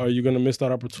 Are you going to miss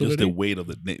that opportunity? Just the weight of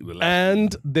the last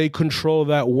And they control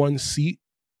that one seat.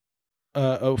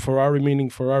 Ferrari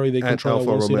meaning Ferrari, they control that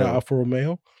one seat at Alfa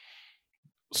Romeo.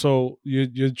 So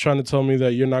you're trying to tell me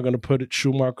that you're not going to put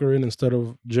Schumacher in instead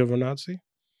of Giovinazzi?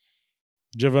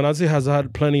 Giovinazzi has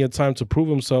had plenty of time to prove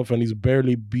himself, and he's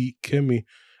barely beat Kimi,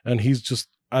 and he's just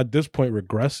at this point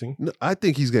regressing. No, I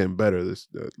think he's getting better.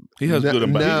 He has good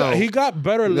and bad. now- He got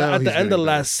better now at he's the end of getting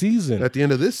last season. At the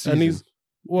end of this season, And he's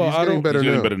I He's don't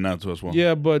getting better now too as well.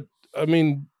 Yeah, but I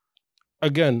mean,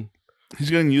 again, He's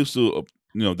getting used to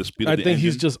the speed of I the think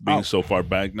he's engine just being out. so far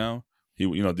back now. He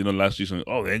last season,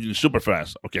 the engine's super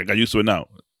fast. Okay, I got used to it now.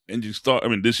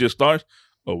 This year starts,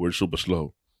 we're super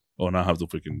slow. Now I have to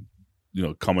freaking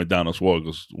calm it down as well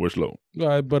because we're slow.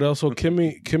 right, but also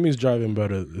Kimi's driving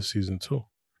better this season too.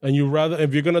 And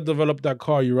if you're gonna develop that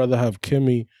car, you rather have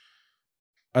Kimi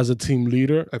as a team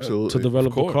leader Absolutely. to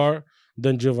develop Of the course. car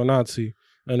than Giovinazzi.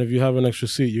 And if you have an extra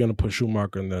seat, you're gonna put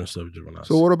Schumacher in there instead of Giovinazzi.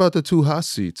 So what about the two Haas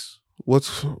seats? What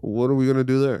are we gonna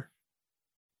do there?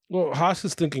 Well, Haas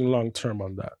is thinking long term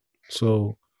on that.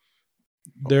 So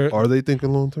Are they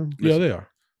thinking long term? yeah, they are.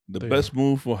 The They best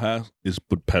move for Haas is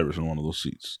put Paris in one of those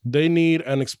seats. They need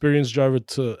an experienced driver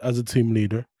as a team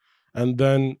leader, and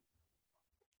then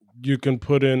you can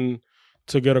put in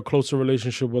to get a closer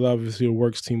relationship with obviously a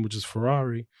works team, which is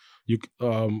Ferrari.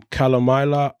 Callum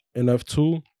Ilott in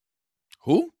F2.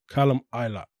 Who? Callum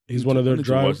Ilott. He's one of their Watch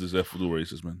drivers. this F2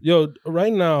 races, man. Yo,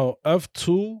 right now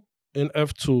F2,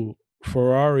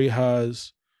 Ferrari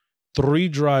has 3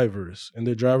 drivers in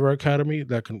the driver academy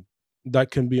that can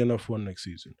be in F1 next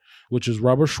season, which is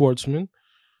Robert Schwartzman,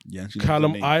 Yancy knows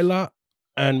Callum their names. Ilott,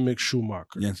 and Mick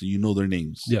Schumacher. Yancy, you know their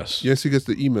names. Yes. Yes, he gets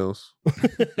the emails.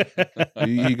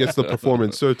 He gets the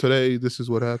performance. Sir, today this is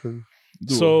what happened.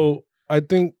 So I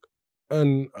think,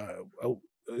 and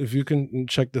if you can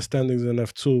check the standings in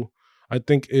F2, I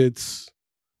think it's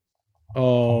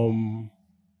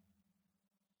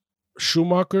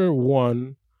Schumacher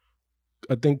 1.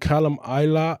 I think Callum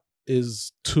Ilott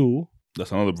is 2.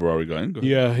 That's another Ferrari guy. Go ahead.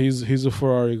 Yeah, he's a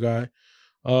Ferrari guy.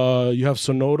 You have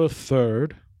Sonoda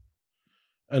 3rd,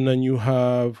 and then you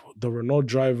have the Renault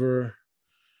driver.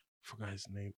 I forgot his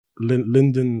name.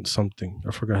 Lyndon something.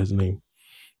 I forgot his name.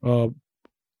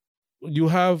 You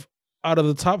have out of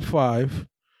the top 5,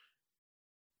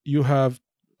 you have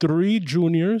 3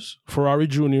 juniors, Ferrari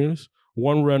juniors,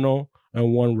 1 Renault,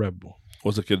 and 1 Red Bull.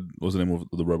 What's the name of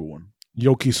the Rebel one?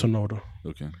 Yuki Tsunoda.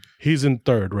 Okay. He's in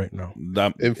 3rd right now.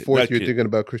 In 4th, you're thinking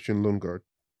about Christian Lundgaard.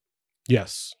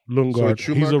 Yes, Lundgaard.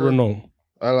 So He's a Schumacher- Renault.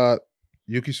 Ilott,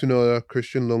 Yuki Tsunoda,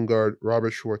 Christian Lundgaard,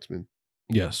 Robert Schwartzman,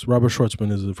 Yes, Robert Schwartzman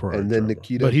is a Ferrari and then driver.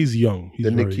 Nikita. But he's young. He's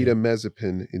then very Nikita young.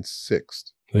 Mazepin in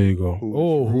 6th There you go.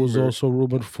 Who's Who's rumored- also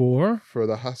rumored for for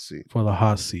the Haas seat. the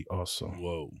hot seat also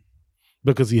Whoa.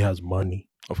 because he has money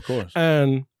Of course.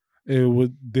 and it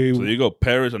would they So there you go.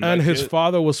 Paris and that his kid,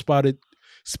 father was spotted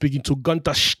speaking to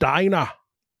Gunther Steiner.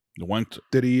 the one.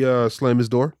 Did he slam his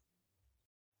door?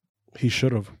 He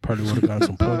should have probably would have gotten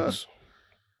some points.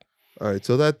 All right,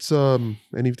 so that's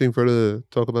anything further to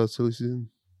talk about silly season?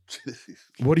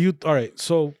 What do you? All right,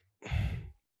 so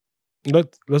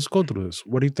let's go through this.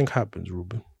 What do you think happens,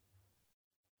 Ruben?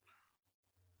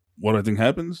 What I think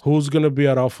happens? Who's gonna be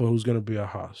at Alpha? Who's gonna be at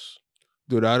Haas?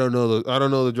 Dude, I don't know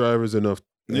the drivers enough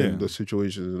and the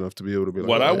situation is enough to be able to be like,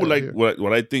 What oh, I would yeah, like, yeah.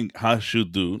 what I think Haas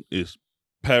should do is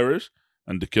Paris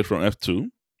and the kid from F2,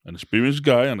 an experienced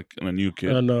guy and a new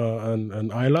kid.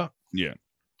 And Isla, Yeah,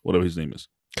 whatever his name is.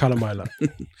 Callum Isla.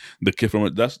 The kid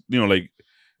from that's like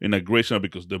in a great scenario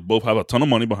because they both have a ton of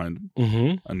money behind them.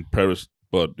 Mm-hmm. And Paris,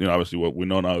 but obviously what we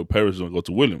know now, Paris is gonna go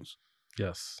to Williams.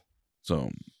 Yes. So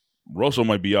Russell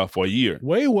might be out for a year.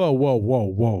 Wait,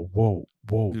 whoa.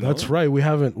 You That's know? right. We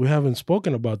haven't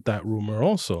spoken about that rumor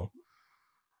also.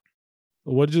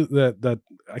 That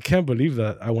I can't believe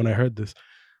that when I heard this.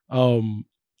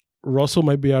 Russell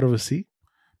might be out of a seat.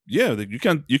 Yeah, you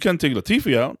can't take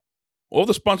Latifi out. All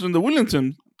the sponsors in the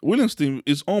Williams team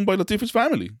is owned by Latifi's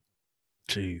family.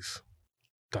 Jeez.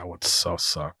 That would so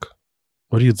suck.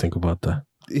 What do you think about that?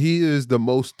 He is the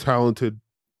most talented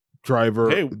driver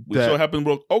Hey, we saw it happen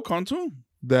with Ocon too.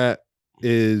 that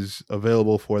is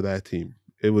available for that team.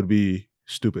 It would be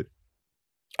stupid.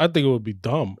 I think it would be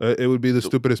dumb. It would be the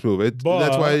stupidest move.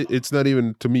 That's why it's not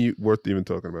even, to me, worth even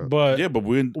talking about. But Yeah, but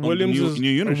we're in Williams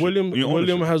new ownership. New William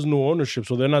ownership. has no ownership,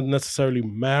 so they're not necessarily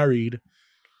married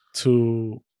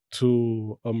to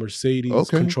a Mercedes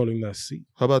Okay. controlling that seat.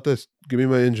 How about this? Give me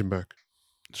my engine back.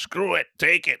 Screw it,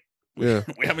 take it. Yeah.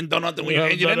 We haven't done nothing with Yeah,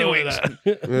 your engine I know anyways.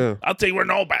 that. Yeah. I'll take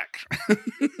Renault back.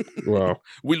 Wow.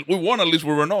 we won at least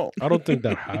with Renault. I don't think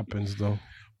that happens though.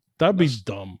 That'd be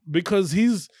dumb because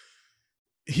he's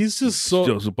just so.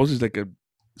 Yo, suppose it's like a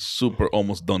super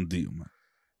almost done deal, man.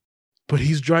 But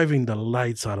he's driving the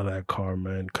lights out of that car,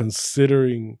 man.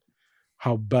 Considering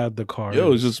how bad the car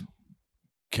Yo, is. it's just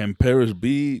can Paris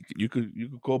be? You could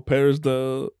call Paris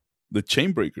the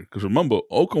chain breaker because remember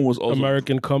Ocon was also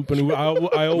American company. I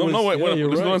always no wait, yeah, you're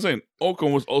this is what I'm right. saying.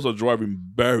 Ocon was also driving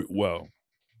very well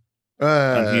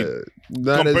Not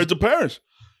compared as, to Paris.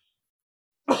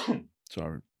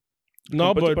 Sorry.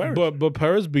 No, compared to Paris. but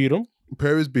Paris beat him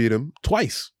Paris beat him.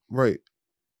 twice. Right.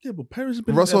 Yeah, but Paris has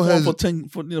been Russell in F1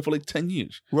 has- for like 10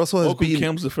 years. Russell has Ocon beaten.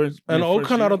 comes the first And the first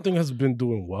Ocon, year. I don't think has been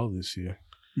doing well this year.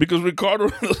 because Ricardo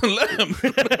doesn't let him.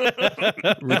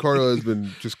 Ricardo has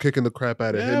been just kicking the crap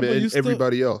out of Yeah, him but you and still-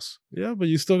 everybody else. Yeah, but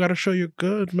you still got to show you're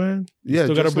good, man. Yeah,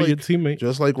 Still got to just be your like, teammate.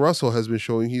 just like Russell has been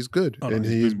showing he's good. Oh, no, and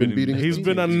he's he's been been beating his He's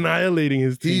been teammates. annihilating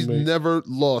his He's teammates. never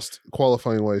lost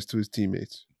qualifying wise to his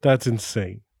teammates. That's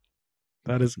insane.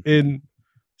 That is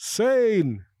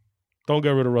insane. Don't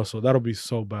get rid of Russell. That'll be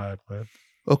so bad, man.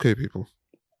 Okay, people.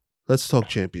 Let's talk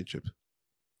championship.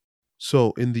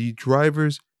 So in the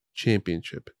drivers'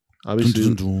 championship,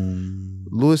 obviously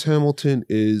Lewis Hamilton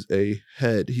is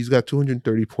ahead. He's got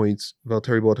 230 points.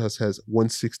 Valtteri Bottas has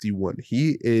 161.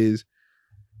 He is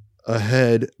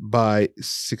ahead by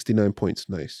 69 points.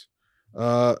 Nice.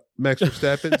 Max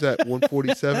Verstappen's at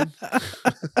 147.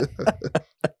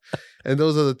 And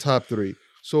those are the top three.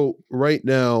 So right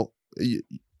now,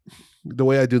 the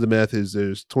way I do the math is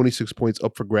there's 26 points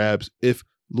up for grabs if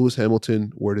Lewis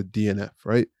Hamilton were to DNF,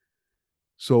 right?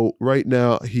 So right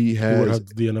now he He would has have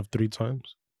the DNF 3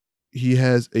 times. he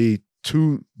has a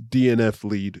 2 DNF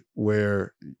lead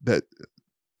where that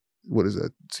what is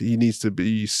that? So he needs to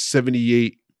be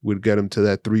 78 would get him to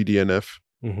that 3 DNF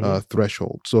Mhm.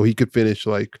 threshold. So he could finish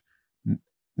like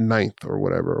 9th or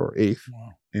whatever or 8th Wow.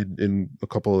 in a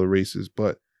couple of the races.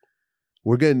 But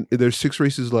there's 6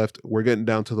 races left. We're getting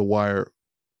down to the wire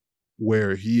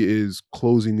where he is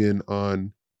closing in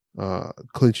on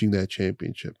clinching that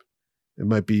championship. It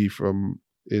might be from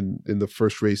in the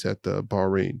first race at the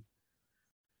Bahrain.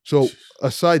 So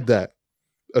aside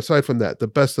from that, the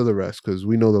best of the rest, because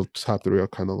we know the top 3 are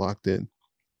kind of locked in.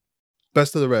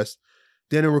 Best of the rest,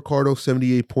 Daniel Ricciardo,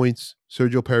 78 points.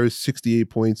 Sergio Perez, 68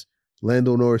 points.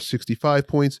 Lando Norris, 65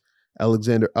 points.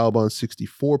 Alexander Albon,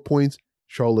 64 points.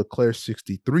 Charles Leclerc,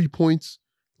 63 points.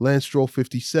 Lance Stroll,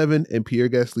 57. And Pierre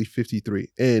Gasly, 53.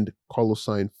 And Carlos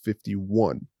Sainz,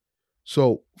 51.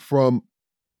 So from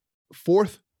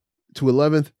 4th to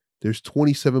 11th, there's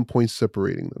 27 points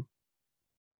separating them.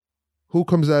 Who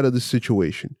comes out of this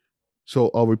situation? So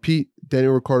I'll repeat,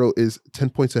 Daniel Ricciardo is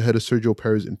 10 points ahead of Sergio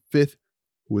Perez in 5th,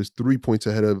 who is 3 points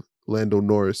ahead of Lando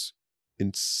Norris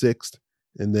in 6th,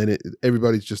 and then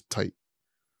everybody's just tight.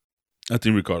 I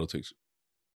think Ricardo takes it.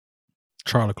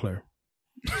 Charles Leclerc.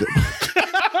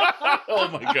 Oh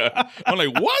my god! I'm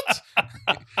like, what?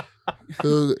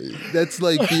 That's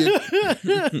like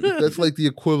the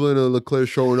equivalent of Leclerc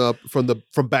showing up from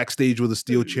backstage with a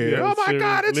steel chair. Yeah, oh my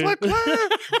God, it's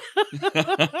Leclerc!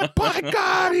 My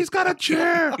God, he's got a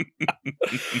chair.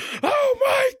 Oh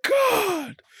my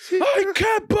God! I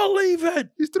can't believe it.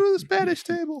 He's through the Spanish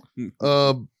table.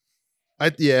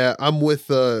 I'm with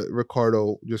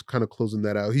Ricardo, just kind of closing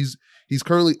that out. He's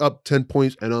currently up 10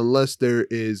 points, and unless there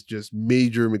is just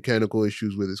major mechanical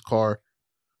issues with his car,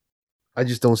 I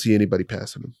just don't see anybody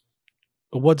passing him.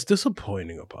 What's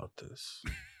disappointing about this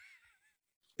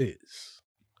is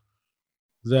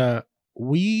that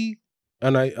we,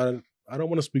 and I don't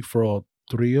want to speak for all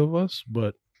three of us,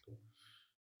 but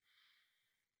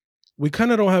we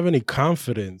kind of don't have any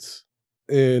confidence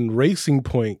in Racing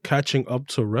Point catching up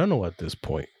to Renault at this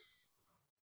point.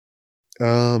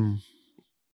 Even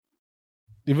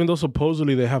though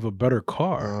supposedly they have a better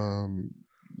car.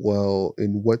 Well,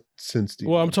 in what sense do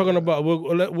you? Well, I'm talking about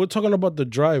we're talking about the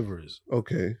drivers.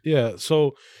 Okay. Yeah.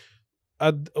 So,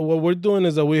 what we're doing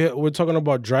is that we're talking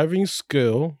about driving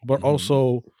skill, but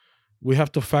also we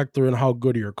have to factor in how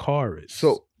good your car is.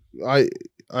 So I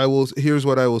will. Here's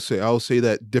what I will say. I will say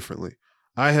that differently.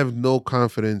 I have no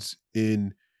confidence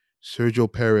in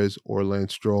Sergio Perez or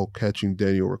Lance Stroll catching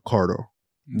Daniel Ricciardo.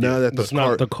 Now that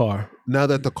not the car. Now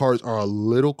that the cars are a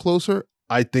little closer,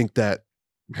 I think that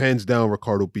hands down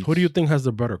Ricciardo beats. Who do you think has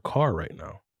the better car right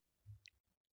now?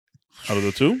 Out of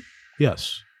the two?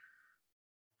 Yes.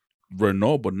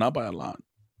 Renault, but not by a lot.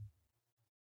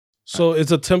 So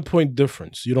it's a 10-point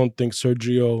difference. You don't think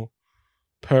Sergio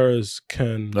Perez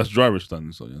can? That's driver's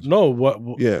standing. So yes. No, what?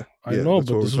 Yeah, I know,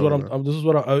 but this is what I'm. This is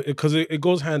what I because it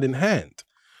goes hand in hand,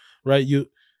 right?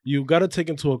 You got to take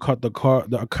into account the car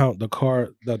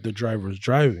that the driver is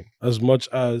driving. As much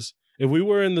as if we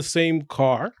were in the same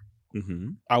car,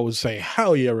 I would say,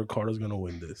 hell yeah, Ricciardo's gonna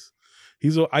win this.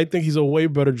 I think he's a way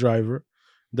better driver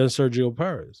than Sergio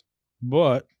Perez.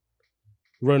 But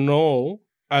Renault,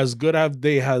 as good as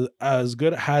they have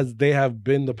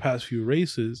been the past few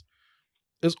races,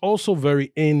 is also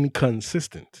very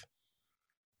inconsistent.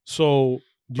 So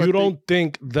you don't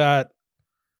think that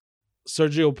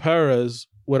Sergio Perez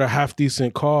with a half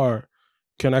decent car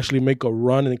can actually make a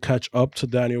run and catch up to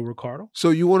Daniel Ricciardo? So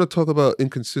you want to talk about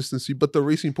inconsistency, but the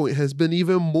Racing Point has been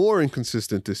even more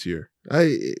inconsistent this year.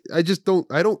 I just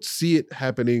don't see it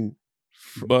happening.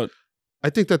 But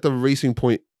I think that the Racing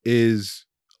Point is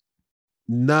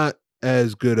not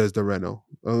as good as the Renault.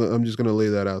 I'm just going to lay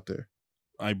that out there.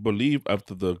 I believe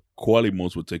after the quali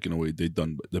modes were taken away, they've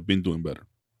been doing better,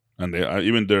 and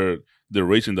even their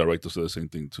racing director said the same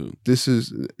thing too.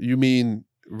 You mean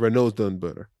Renault's done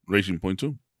better? Racing Point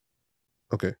too.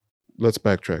 Okay, let's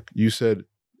backtrack. You said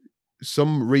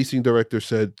some racing director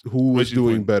said who was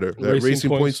doing better. That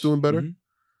Racing Point's doing better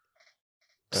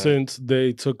since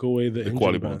they took away the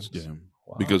quali modes. Yeah,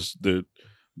 wow.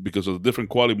 Because of the different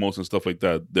quali modes and stuff like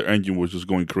that, their engine was just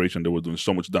going crazy, and they were doing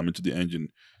so much damage to the engine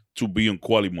to be in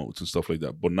quali modes and stuff like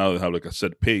that. But now they have like a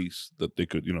set pace that they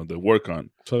could, they work on.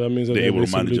 So that means that they able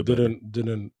to manage it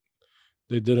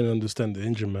didn't understand the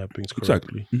engine mappings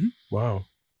correctly. Exactly. Wow.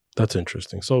 That's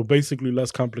interesting. So basically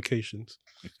less complications.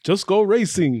 Just go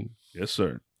racing. Yes,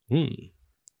 sir.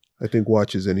 I think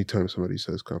watches anytime somebody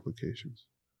says complications.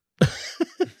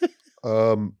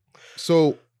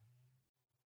 So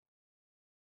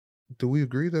do we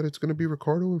agree that it's going to be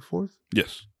Ricciardo in fourth?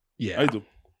 Yes. Yeah. I do.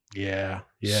 Yeah.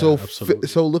 So absolutely.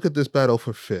 So look at this battle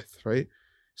for fifth, right?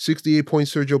 68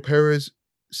 points Sergio Perez,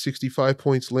 65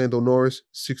 points Lando Norris,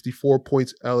 64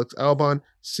 points Alex Albon,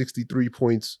 63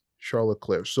 points Charles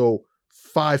Leclerc. So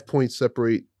 5 points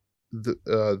separate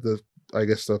the I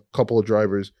guess a couple of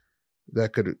drivers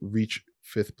that could reach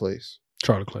fifth place.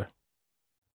 Charles Leclerc.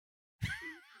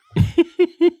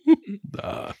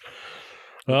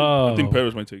 I think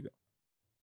Perez might take it.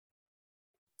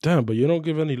 Damn, but you don't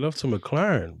give any love to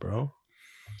McLaren, bro.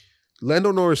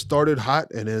 Lando Norris started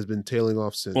hot and has been tailing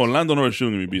off since. Well, Lando Norris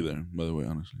shouldn't even be there, by the way,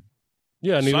 honestly.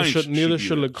 Yeah, neither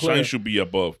should Leclerc. Sainz should be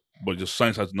above, but just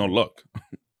Sainz has no luck.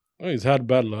 Well, he's had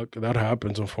bad luck. That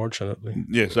happens, unfortunately.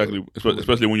 Yeah, exactly.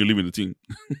 Especially when you're leaving the team.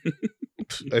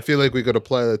 I feel like we could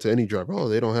apply that to any driver. Oh,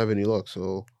 they don't have any luck,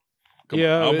 so...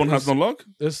 Albon has no luck?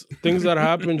 There's things that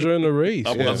happen during the race.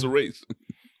 Albon has a race.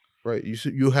 Right.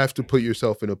 You have to put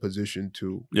yourself in a position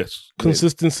to... Yes.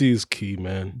 Consistency is key,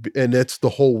 man. And that's the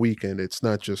whole weekend. It's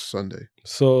not just Sunday.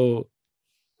 So,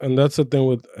 and that's the thing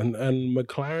with... And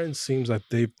McLaren seems like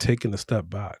they've taken a step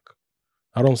back.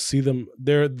 I don't see them...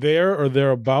 They're there or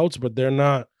thereabouts, but they're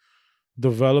not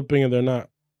developing, and they're not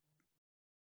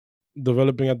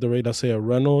developing at the rate I say a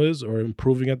Renault is, or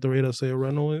improving at the rate I say a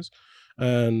Renault is.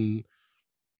 And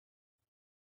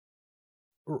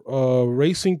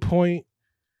Racing Point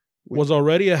was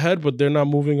already ahead, but they're not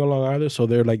moving along either. So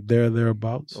they're like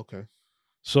thereabouts. Okay.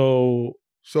 So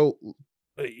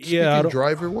yeah,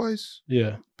 driver wise,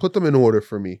 yeah, put them in order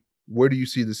for me. Where do you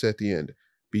see this at the end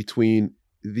between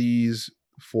these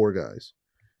four guys?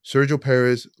 Sergio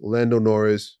Perez, Lando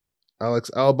Norris, Alex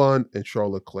Albon, and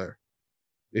Charles Leclerc.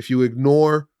 If you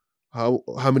ignore how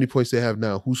many points they have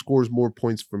now, who scores more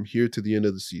points from here to the end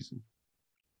of the season?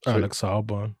 Alex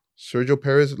Albon. Sergio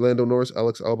Perez, Lando Norris,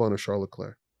 Alex Albon, or Charles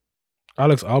Leclerc?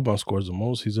 Alex Albon scores the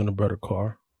most. He's in a better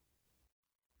car.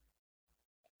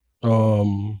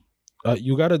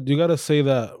 You gotta say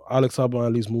that Alex Albon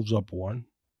at least moves up one.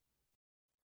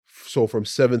 So from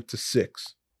 7th to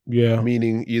 6th, Yeah,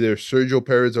 meaning either Sergio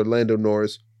Perez or Lando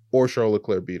Norris or Charles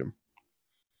Leclerc beat him.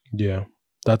 yeah,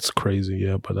 that's crazy.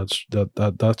 Yeah, but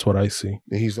that's what I see.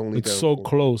 And he's only It's down so 4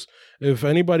 close. If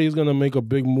anybody's gonna make a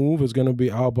big move, it's gonna be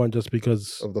Albon just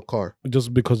because of the car. of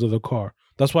the car.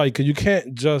 That's why, because you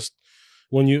can't just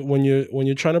when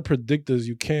you're trying to predict this,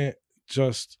 you can't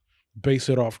just base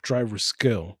it off driver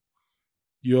skill.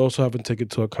 You also have to take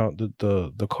into account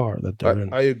the car that they're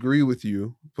in. I agree with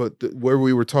you, but where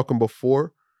we were talking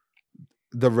before,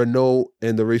 the Renault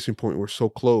and the Racing Point were so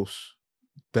close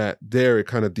that there it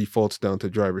kind of defaults down to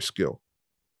driver skill.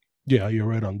 Yeah, you're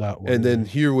right on that one. And then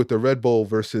here with the Red Bull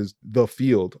versus the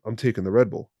field, I'm taking the Red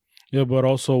Bull. yeah, but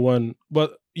also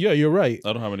yeah, you're right.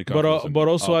 I don't have any confidence. But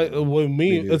also with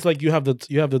me, neither. it's like you have the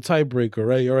tiebreaker,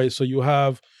 right? All right, so you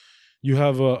have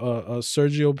a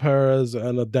Sergio Perez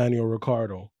and a Daniel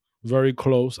Ricciardo, very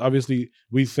close. Obviously,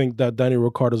 we think that Daniel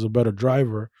Ricciardo is a better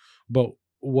driver, but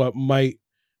what might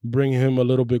bring him a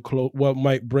little bit close? What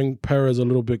might bring Perez a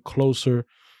little bit closer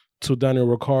to Daniel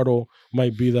Ricciardo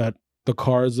might be that the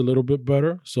car is a little bit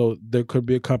better, so there could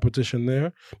be a competition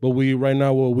there. But right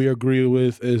now what we agree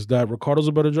with is that Ricciardo's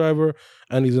a better driver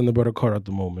and he's in the better car at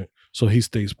the moment, so he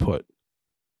stays put.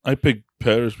 I picked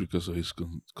Perez because of his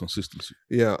consistency.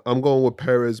 Yeah, I'm going with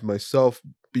Perez myself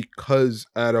because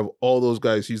out of all those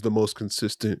guys, he's the most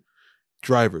consistent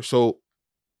driver. So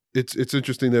it's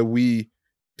interesting that we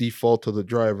default to the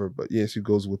driver, but yes, he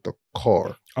goes with the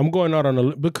car. I'm going out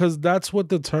on because that's what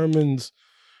determines.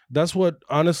 That's what,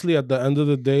 honestly, at the end of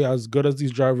the day, as good as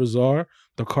these drivers are,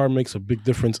 the car makes a big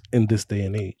difference in this day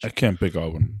and age. I can't pick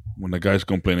Albon. When the guy's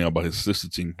complaining about his sister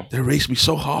team, they raced me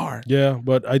so hard. Yeah,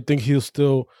 but I think he'll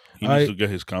still. He needs to get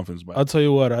his confidence back. I'll tell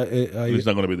you what, It's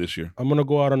not going to be this year. I'm gonna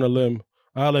go out on a limb.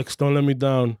 Alex, don't let me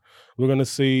down. We're gonna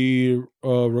see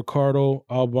Ricciardo,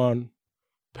 Albon,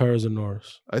 Perez, and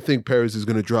Norris. I think Perez is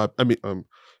going to drop. I think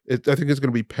it's going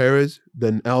to be Perez,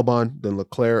 then Albon, then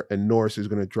Leclerc, and Norris is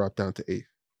going to drop down to 8th.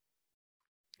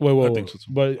 Wait. think so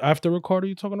too. But after Ricciardo,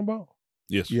 you talking about?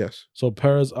 Yes. Yes. So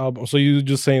Perez, Albon. So you're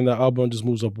just saying that Albon just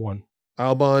moves up one.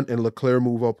 Albon and Leclerc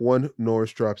move up 1.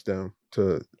 Norris drops down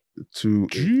to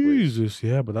 8th place. Jesus,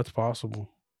 yeah, but that's possible.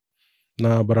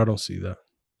 Nah, but I don't see that.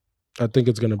 I think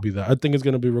it's gonna be that. I think it's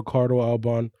gonna be Ricciardo,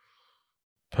 Albon,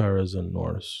 Perez, and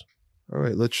Norris. All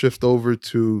right, let's shift over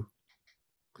to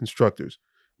constructors.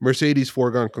 Mercedes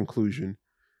foregone conclusion.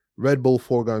 Red Bull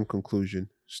foregone conclusion.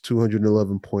 It's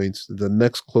 211 points. The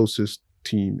next closest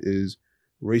team is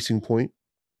Racing Point,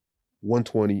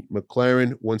 120.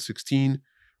 McLaren, 116.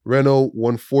 Renault,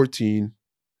 114.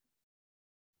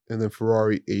 And then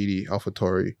Ferrari, 80.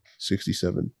 AlphaTauri,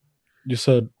 67. You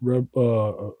said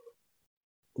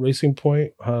Racing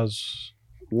Point has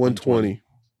 120.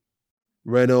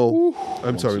 Renault, Ooh.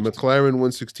 I'm sorry, McLaren,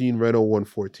 116. Renault,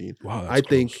 114. Wow,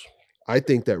 that's I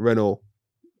think that Renault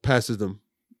passes them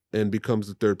and becomes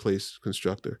the 3rd place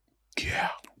constructor. Yeah.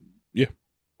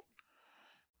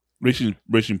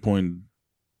 Racing Point.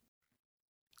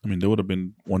 I mean, they would have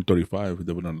been 135 if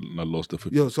they would not lost the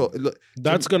 50. Yo, so look,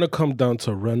 That's gonna come down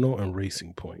to Renault and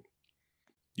Racing Point.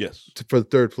 Yes. for the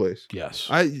 3rd place. Yes.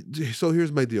 So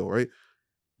here's my deal, right?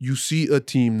 You see a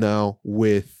team now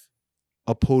with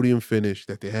a podium finish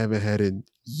that they haven't had in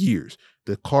years.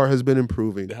 The car has been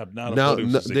improving. They have not Now-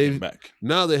 since they came back.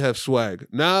 Now they have swag.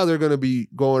 Now they're gonna be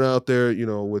going out there,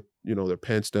 with their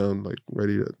pants down, like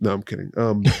ready to. No, I'm kidding.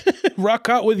 Rock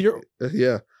out with your.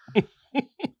 Yeah.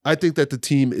 I think that the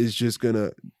team is just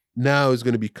gonna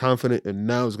be confident and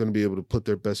now is gonna be able to put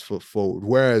their best foot forward.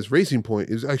 Whereas Racing Point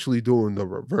is actually doing the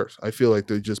reverse. I feel like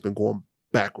they've just been going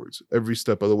backwards every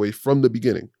step of the way from the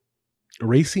beginning.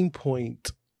 Racing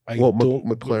Point.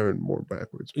 McLaren more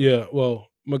backwards. Yeah, well,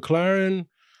 McLaren.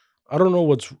 I don't know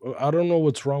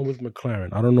what's wrong with McLaren.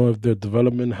 I don't know if their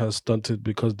development has stunted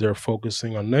because they're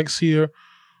focusing on next year,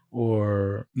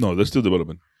 or No, they're still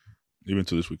developing, even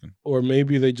to this weekend. or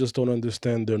maybe they just don't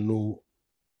understand their new.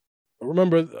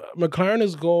 Remember, McLaren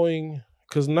is going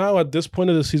because now at this point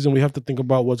of the season, we have to think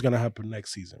about what's going to happen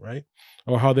next season, right?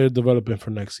 Or how they're developing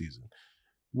for next season.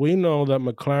 We know that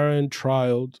McLaren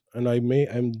trialed, and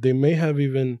they may have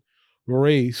even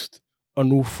raced a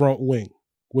new front wing,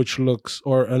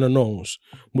 and a nose,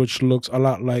 which looks a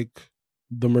lot like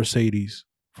the Mercedes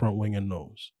front wing and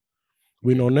nose.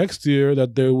 We know next year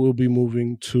that they will be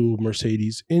moving to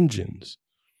Mercedes engines.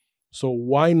 So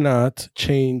why not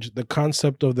change the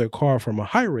concept of their car from a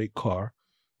high rate car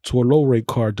to a low rate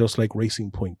car, just like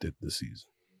Racing Point did this season.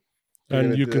 They're And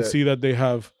gonna you do can that. see that they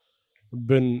have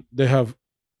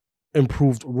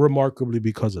improved remarkably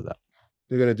because of that.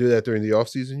 They're gonna do that during the off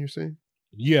season. You're saying?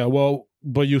 Yeah, well,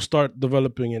 but you start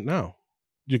developing it now.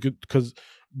 You could, because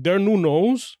their new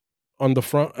nose on the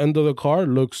front end of the car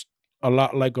looks a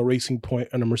lot like a Racing Point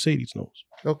and a Mercedes nose.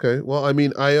 Okay. Well, I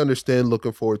mean, I understand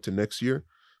looking forward to next year,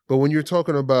 but when you're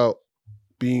talking about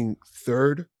being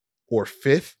third or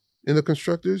fifth in the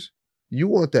constructors, you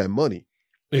want that money.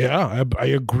 Yeah, I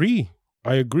agree.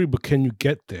 I agree, but can you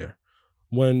get there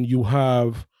when you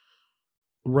have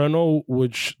Renault,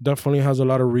 which definitely has a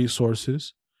lot of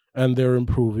resources and they're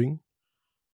improving,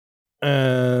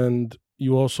 and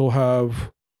you also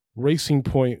have Racing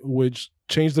Point, which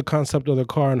changed the concept of the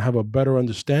car and have a better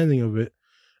understanding of it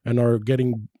and are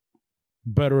getting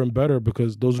better and better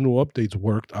because those new updates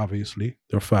worked, obviously.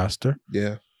 They're faster.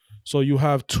 Yeah. So you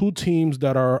have two teams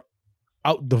that are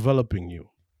out developing you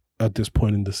at this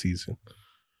point in the season.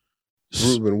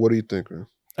 Ruben, what do you think, man?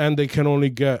 And they can only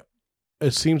get,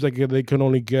 it seems like they can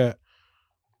only get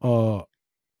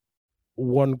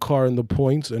one car in the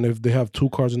points, and if they have two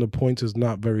cars in the points, it's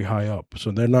not very high up.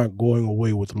 So they're not going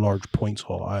away with large points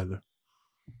haul either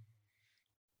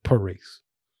per race.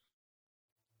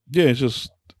 Yeah, it's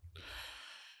just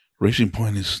Racing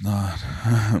Point is not.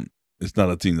 It's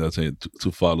not a team that's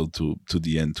to follow to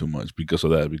the end too much because of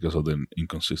that, because of the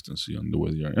inconsistency on the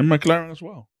way they are, and McLaren as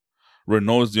well.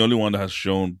 Renault is the only one that has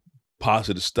shown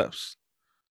positive steps,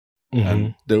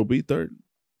 and they'll be third.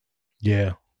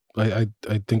 Yeah, I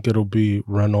think it'll be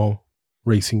Renault,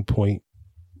 Racing Point,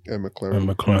 And McLaren. and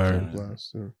McLaren.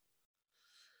 Last, yeah.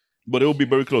 But it will be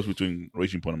very close between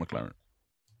Racing Point and McLaren.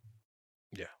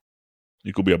 Yeah.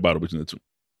 It could be a battle between the two.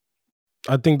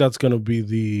 I think that's gonna be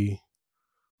the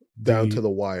Down to the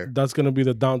wire. That's gonna be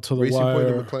the down to the Racing Point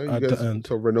wire and McLaren, at you guys, the end.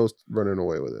 so Renault's running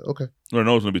away with it. Okay.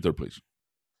 Renault's going to be third place.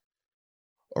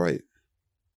 All right.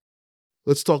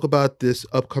 Let's talk about this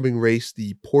upcoming race,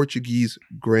 the Portuguese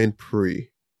Grand Prix.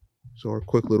 So our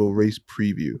quick little race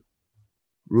preview.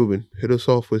 Ruben, hit us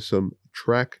off with some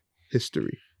track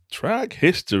history. Track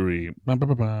history. Bam,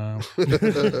 bam, bam, bam.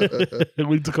 We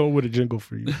need to come up with a jingle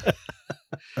for you.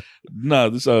 No,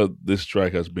 this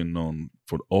track has been known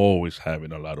for always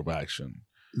having a lot of action.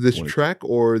 This When it- track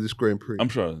or this Grand Prix? I'm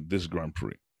sure this Grand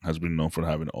Prix has been known for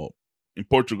having all. In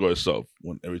Portugal itself,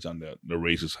 when every time the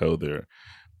race is held there,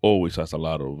 always has a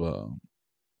lot of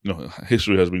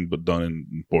history has been done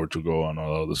in Portugal and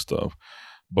all other stuff.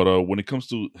 But when it comes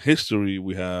to history,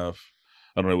 we have,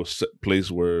 I don't know, it was a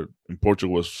place where in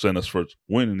Portugal was Senna's first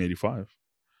win in '85.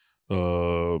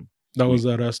 That was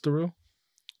at Estoril?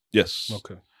 Yes.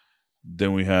 Okay.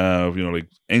 Then we have, like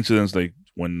incidents like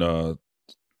when the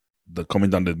coming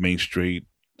down the main straight,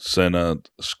 Senna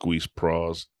squeezed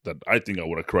Prost. That I think I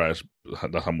would have crashed.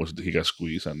 That's how much he got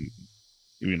squeezed, and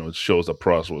it shows that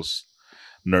Prost was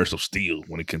nerves of steel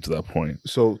when it came to that point.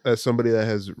 So as somebody that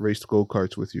has raced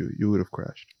go-karts with you, you would have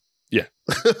crashed. Yeah.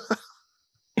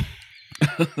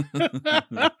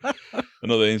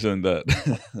 Another incident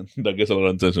that gets a lot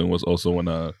of attention was also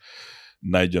when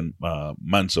Nigel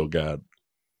Mansell got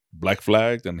black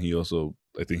flagged, and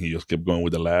I think he just kept going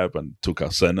with the lap and took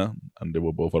out Senna, and they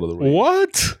were both out of the race.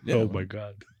 What? Yeah. Oh my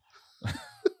God.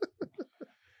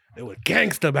 They were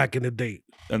gangster back in the day.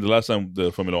 And the last time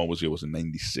the Formula One was here was in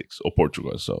 '96, or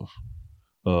Portugal itself.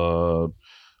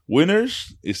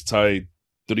 Winners is tied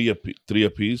three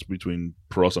apiece between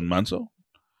Prost and Mansell.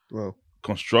 Wow.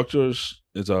 Constructors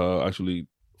is actually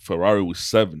Ferrari with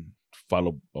 7,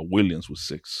 followed by Williams with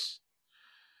 6.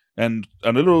 And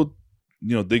a little,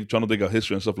 trying to dig out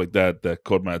history and stuff like that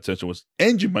caught my attention was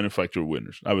engine manufacturer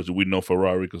winners. Obviously, we know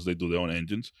Ferrari because they do their own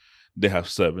engines. They have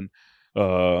 7.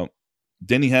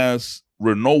 Then he has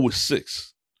Renault with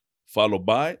 6, followed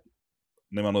by,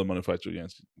 name another manufacturer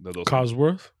against that does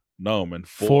Cosworth? No, man.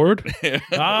 Ford?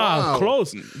 Wow.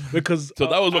 Close. Because So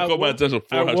that was what caught my attention.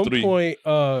 Ford at has one 3. point,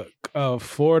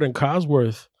 Ford and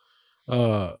Cosworth,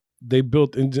 they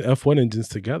built F1 engines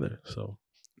together. So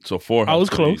Ford has I was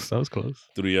 3. close. I was close.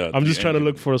 3 I'm just trying to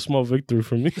look for a small victory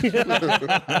for me.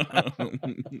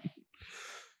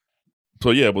 So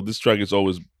yeah, but this track has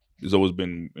always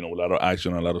been, a lot of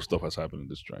action, a lot of stuff has happened in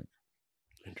this track.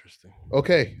 Interesting.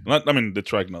 Okay. The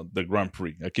track, no, the Grand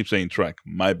Prix. I keep saying track.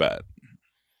 My bad.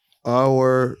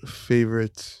 Our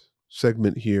favorite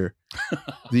segment here,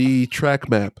 the track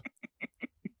map.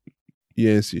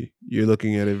 Yancey, you're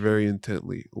looking at it very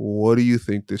intently. What do you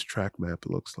think this track map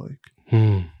looks like?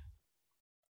 It's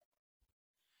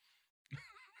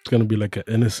gonna be like an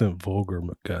innocent, vulgar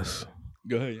guess.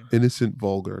 Go ahead. Yeah. Innocent,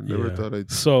 vulgar. Never Yeah. thought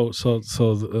I'd. So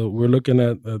we're looking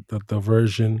at the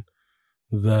version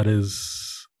that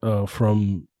is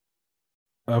from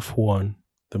F1,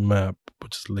 the map,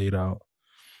 which is laid out.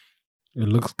 It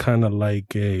looks kind of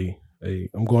like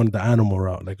I'm going the animal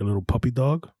route, like a little puppy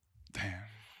dog. Damn.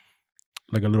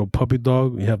 Like a little puppy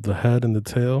dog. You have the head and the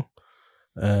tail,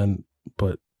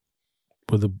 but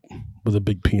with a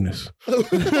big penis.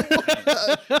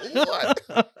 What?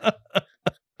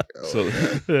 So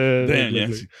Yeah, damn,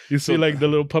 Yancey. You see, like the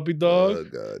little puppy dog, Oh,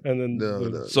 God. and then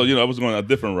No. So I was going a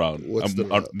different route. What's the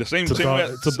route? The same it's a way.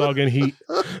 dog, it's a dog in heat.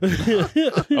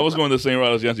 I was going the same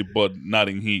route as Yancey, but not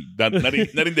in heat. Not in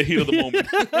the heat of the moment.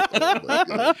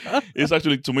 It's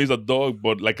actually, to me, it's a dog,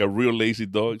 but like a real lazy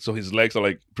dog. So his legs are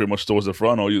like pretty much towards the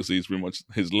front. All you see is pretty much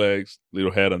his legs,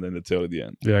 little head, and then the tail at the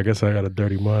end. Yeah, I guess I got a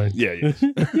dirty mind. Yeah, yeah.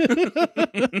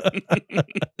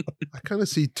 I kind of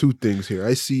see two things here.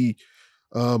 I see,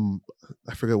 I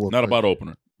forget what. Not a part. bottle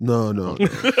opener. No.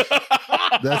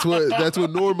 That's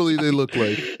what normally they look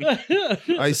like.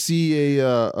 I see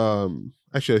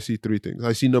actually I see three things.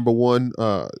 I see number one,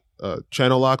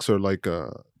 channel locks are like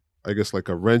I guess like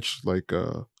a wrench, like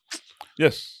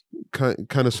Yes. kind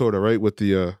of sort of, right? With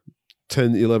the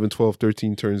 10, 11, 12,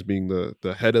 13 turns being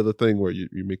the head of the thing where you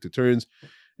make the turns,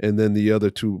 and then the other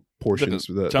two portions,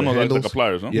 the Channel like handles. a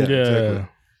pliers, huh? Yeah, Yeah. exactly.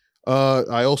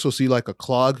 I also see like a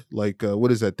clog, like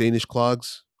what is that, Danish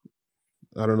clogs?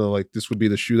 I don't know, like this would be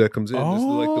the shoe that comes in. This is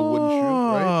like the wooden shoe,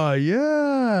 right? Oh,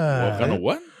 yeah. What kind of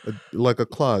what? Like a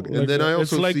clog. And Like then I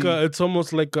also it's like see, it's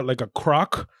almost like a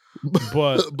croc,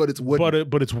 but but it's wooden.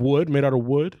 but it's wood, made out of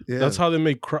wood. Yeah. That's how they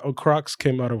make crocs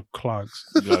came out of clogs.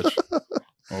 Gotcha.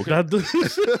 Okay.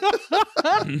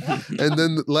 And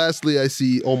then lastly, I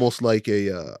see almost like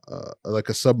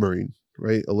a submarine,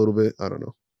 right? A little bit. I don't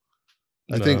know.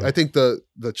 I think the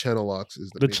channel locks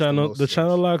is the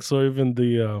channel locks, or even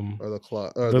the or the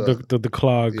clog. the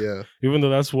clog. Yeah. Even though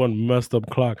that's one messed up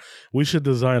clog, we should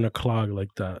design a clog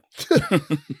like that.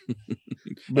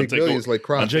 Make take millions like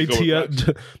Crocs. Take over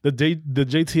JTS the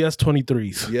JTS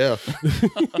 23s. Yeah.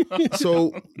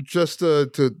 So just to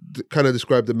kind of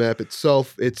describe the map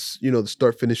itself, it's, the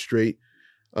start finish straight.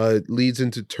 It leads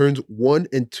into turns 1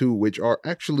 and 2, which are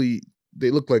actually,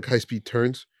 they look like high speed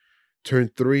turns. Turn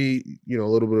 3, a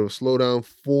little bit of a slowdown.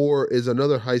 4 is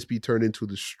another high speed turn into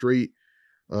the straight,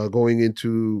 going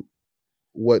into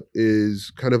what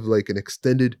is kind of like an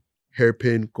extended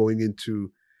hairpin, going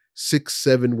into 6,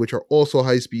 7, which are also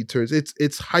high speed turns.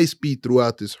 It's high speed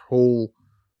throughout this whole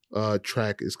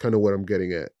track is kind of what I'm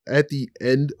getting at. At the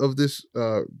end of this,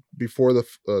 before the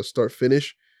start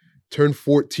finish, turn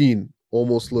 14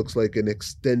 almost looks like an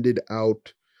extended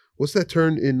out. What's that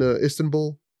turn in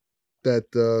Istanbul?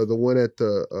 That the one at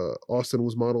Austin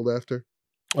was modeled after.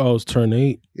 Oh, it's turn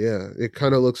 8. Yeah, it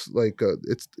kind of looks like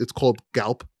it's called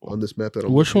Galp on this map.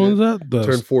 Which one's that?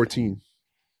 Turn 14.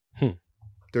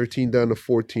 13 down to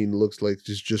 14 looks like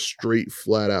just straight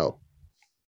flat out.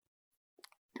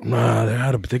 Nah,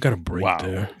 they got a break Wow.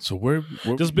 there. So we're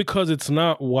Just because it's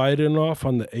not wide enough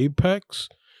on the apex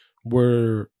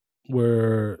where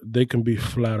they can be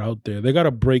flat out there. They got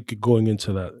to break it going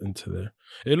into there.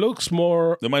 It looks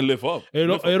more. they might lift up.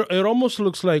 It almost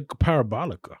looks like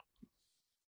Parabolica,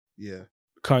 Yeah.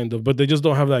 kind of, but they just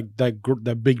don't have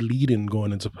that big lead in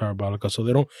going into Parabolica. So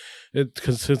they don't.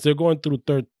 Because since they're going through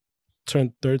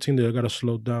turn 13, they got to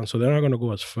slow down. So they're not going to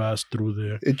go as fast through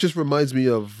there. It just reminds me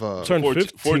of Turn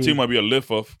 14 might be a lift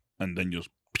off, and then just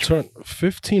Turn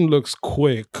 15 looks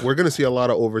quick. we're gonna see a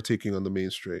lot of overtaking on the main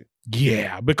straight.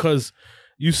 Yeah, because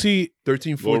you see,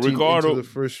 13, Well, 14 Ricardo- into the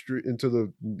first street, into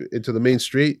the main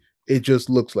straight. It just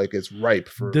looks like it's ripe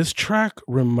for this track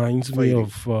reminds me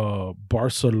fighting. of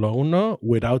Barcelona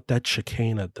without that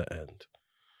chicane at the end.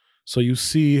 So you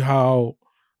see how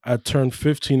at turn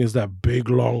 15 is that big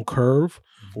long curve.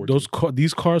 14.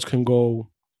 These cars can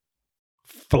go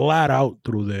flat out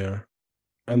through there,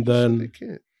 and You just said then they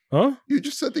can't. huh? You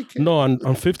just said they can't. No,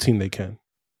 on 15 they can.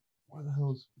 Why the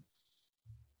hell is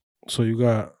So you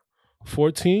got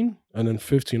 14 and then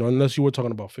 15, unless you were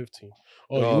talking about 15.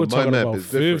 Oh, you were my talking map about is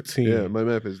different. 15. Yeah, my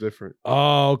map is different.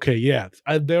 Oh, okay, yeah.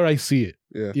 There I see it.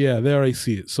 Yeah. Yeah, there I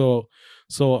see it. So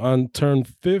on turn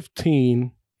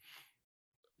 15,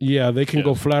 yeah, they can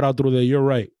go flat out through there. You're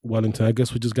right, Wellington. I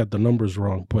guess we just got the numbers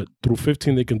wrong. But through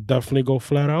 15, they can definitely go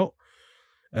flat out.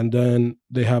 And then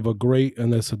they have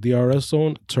and that's a DRS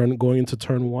zone, going into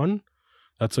turn 1.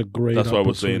 That's a great that's what I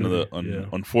was saying opportunity.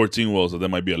 on 14 wells that there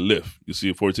might be a lift. You see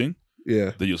a 14?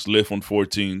 Yeah. They just lift on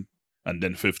 14 and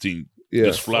then 15. Yeah.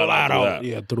 Just flat out. Through that.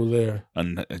 Yeah, through there.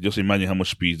 And just imagine how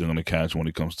much speed they're going to catch when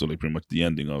it comes to like pretty much the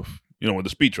ending of, with the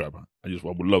speed trap. I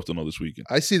would love to know this weekend.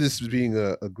 I see this as being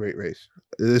a great race.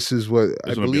 This is what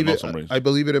I gonna be believe an it. awesome race. I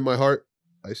believe it in my heart.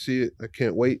 I see it. I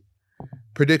can't wait.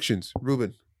 Predictions,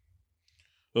 Ruben.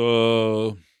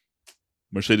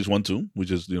 Mercedes 1-2,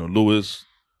 which is Lewis,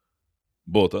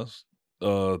 Bottas.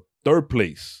 Third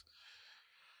place.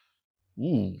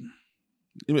 Ooh,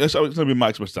 it's gonna be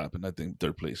Max Verstappen. I think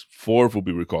third place. Fourth will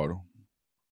be Ricardo.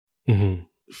 Mm-hmm.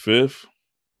 Fifth,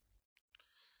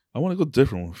 I want to go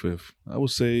different with fifth. I would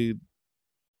say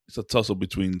it's a tussle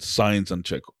between Sainz and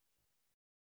Checo.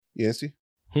 Yancey?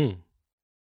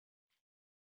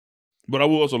 But I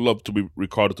would also love to be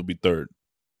Ricardo to be third.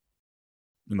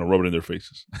 Rub it in their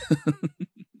faces.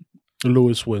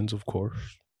 Lewis wins, of course.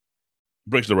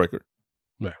 Breaks the record.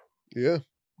 Yeah.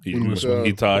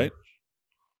 He tied.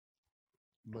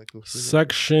 Michael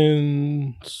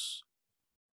Sections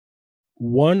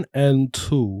 1 and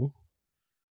 2,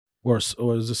 or is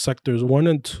the sectors 1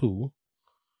 and 2,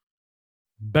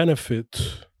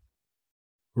 benefit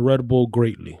Red Bull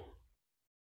greatly.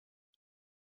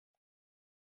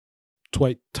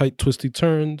 Tight, twisty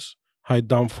turns, high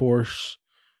downforce.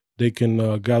 They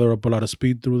can gather up a lot of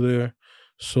speed through there.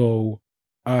 So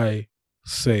I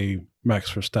say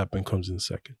Max Verstappen comes in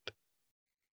second.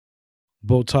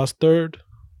 Bottas third.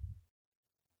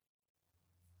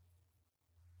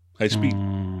 High speed.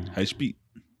 High speed.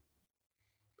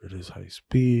 It is high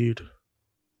speed,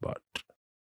 but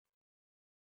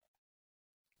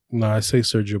I say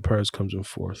Sergio Perez comes in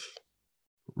fourth.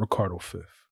 Ricardo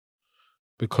fifth.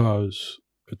 Because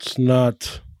it's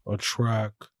not a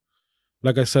track.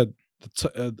 Like I said,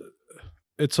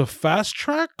 it's a fast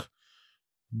track,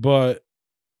 but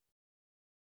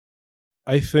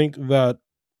I think that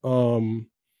the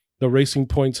Racing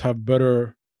Points have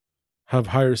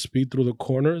higher speed through the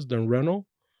corners than Renault,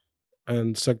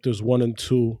 and sectors 1 and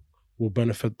 2 will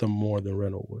benefit them more than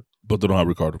Renault would. But they don't have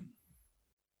Ricardo.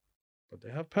 But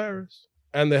they have Paris,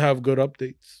 and they have good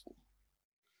updates.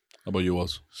 How about you,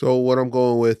 Oz? So what I'm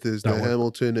going with is That the one.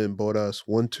 Hamilton and Bottas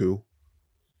 1-2.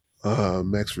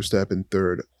 Max Verstappen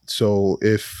third. So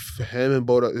if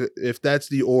if that's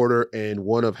the order, and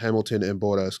one of Hamilton and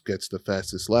Bottas gets the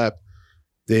fastest lap,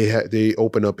 they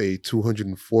open up a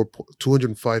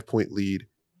 205 point lead,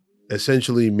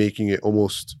 essentially making it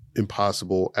almost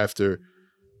impossible after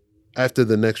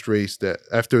the next race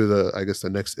the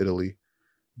next Italy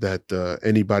that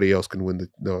anybody else can win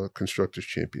the Constructors'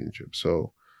 Championship.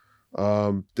 So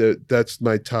that's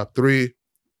my top three.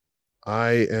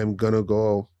 I am gonna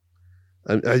go.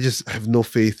 I just have no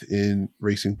faith in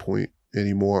Racing Point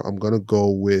anymore. I'm gonna go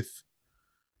with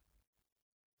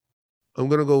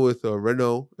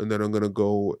Renault, and then I'm gonna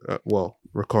go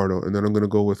Ricardo, and then I'm gonna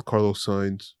go with Carlos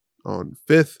Sainz on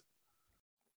fifth,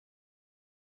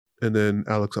 and then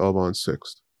Alex Albon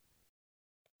sixth.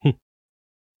 I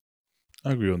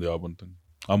agree on the Albon thing.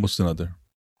 Almost still not there.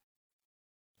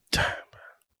 Damn, man.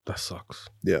 That sucks.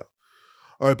 Yeah.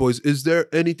 All right, boys. Is there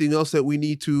anything else that we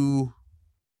need to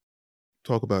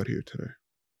talk about here today?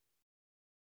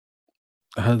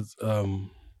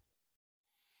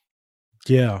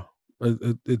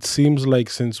 It seems like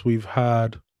since we've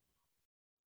had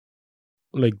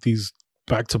like these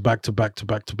back to back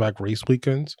race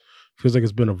weekends, feels like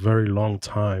it's been a very long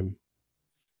time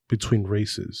between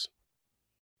races.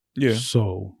 Yeah.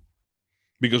 So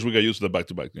Because we got used to the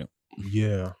back-to-back, yeah.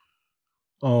 yeah.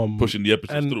 Pushing the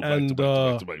episodes through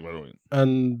back-to-back. By the way.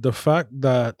 And the fact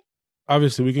that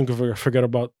obviously we can forget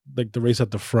about like the race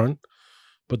at the front,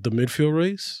 but the midfield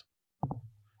race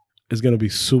is going to be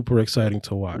super exciting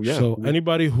to watch. Yeah. So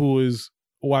anybody who is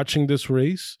watching this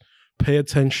race, pay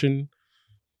attention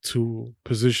to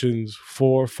positions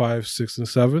 4, 5, 6, and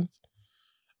 7,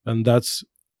 and that's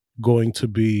going to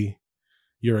be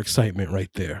your excitement right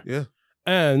there. Yeah.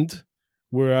 And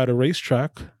we're at a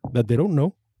racetrack that they don't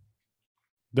know.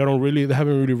 They haven't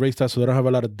really raced that, so they don't have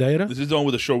a lot of data. Is this the one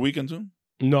with a short weekend too?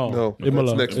 No,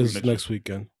 Imola that's is next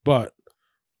weekend. But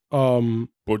Portimao,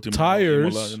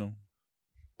 tires, Imola,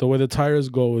 the way the tires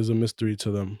go is a mystery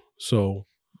to them. So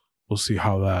we'll see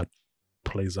how that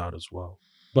plays out as well.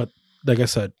 But like I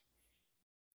said,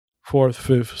 4th,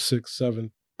 5th, 6th,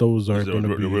 7th, those are going to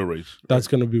be the real race. That's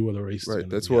going to be where the race is. Right.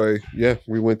 gonna That's be. why,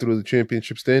 we went through the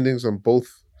championship standings on both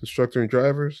constructor and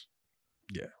drivers.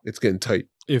 Yeah. It's getting tight.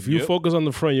 If you Yep. focus on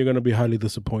the front, you're going to be highly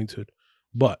disappointed.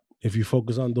 But if you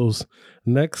focus on those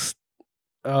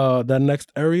that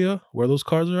next area where those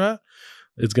cars are at,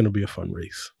 it's going to be a fun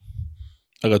race.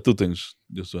 I got two things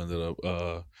just to end it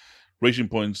up. Racing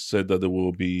Point said that they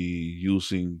will be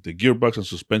using the gearbox and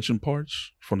suspension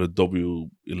parts from the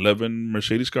W11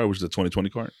 Mercedes car, which is the 2020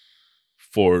 car,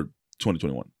 for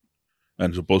 2021.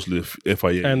 and supposedly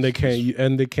FIA and they can't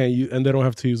and they don't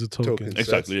have to use the tokens. Tokens.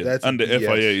 exactly, yeah. That's And the BS.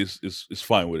 FIA is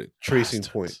fine with it. Tracing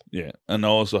Bastards. point. Yeah, and I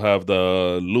also have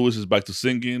the Lewis is back to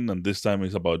singing, and this time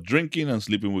it's about drinking and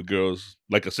sleeping with girls,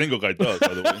 like a single guy does,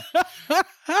 by the way,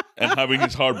 and having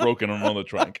his heart broken on another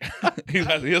track. he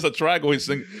has a track where he's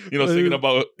singing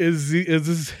about. Is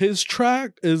this his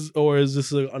track? Is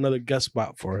this another guest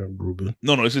spot for him, Ruben?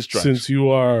 No, it's his track. Since you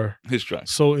are His track.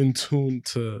 so in tune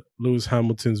to Lewis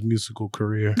Hamilton's musical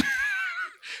career.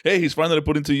 Hey, he's finally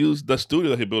putting to use the studio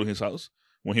that he built in his house.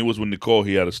 When he was with Nicole,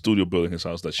 he had a studio built in his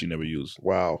house that she never used.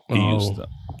 Wow. He used that.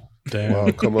 Damn.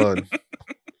 Wow, come on.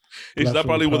 Is that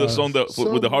probably where the song that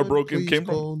with the Heartbroken came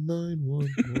from? Call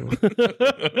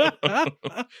 911.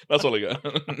 That's all I got.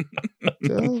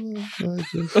 Tell them I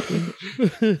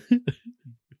just-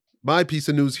 My piece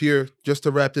of news here, just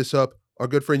to wrap this up. Our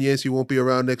good friend Yancey won't be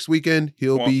around next weekend.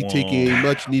 He'll be taking a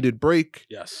much needed break.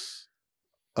 Yes.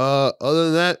 Other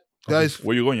than that, guys,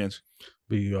 Where you going, Jens?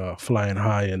 Be flying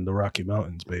high in the Rocky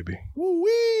Mountains, baby.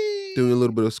 woo-wee, doing a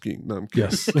little bit of skiing. No, I'm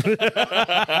kidding. Yes.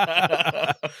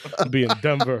 Be in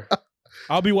Denver.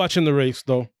 I'll be watching the race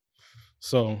though,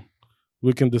 so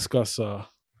we can discuss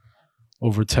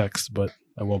over text, but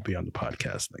I won't be on the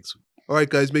podcast next week. All right,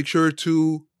 guys, make sure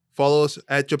to follow us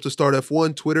at Jump to Start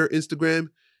F1, Twitter, Instagram,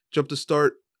 Jump to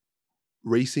Start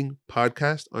Racing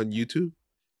Podcast on YouTube.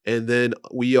 And then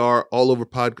we are all over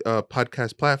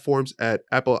podcast platforms at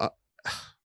Apple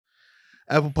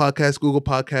Podcasts, Google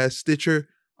Podcasts, Stitcher,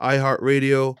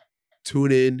 iHeartRadio,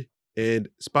 TuneIn, and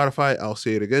Spotify. I'll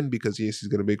say it again because Yancey's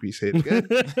going to make me say it again.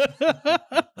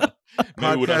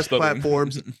 Maybe without Podcast stuttering.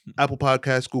 platforms, Apple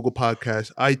Podcasts, Google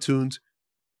Podcasts, iTunes.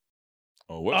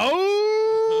 Oh, what?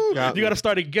 Oh, Got you me. got to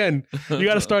start again. You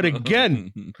got to start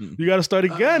again. You got to start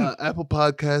again. Apple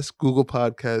Podcasts, Google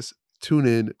Podcasts,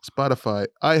 TuneIn, Spotify,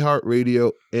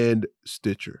 iHeartRadio, and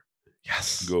Stitcher.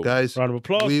 Yes. Go. Guys, Round of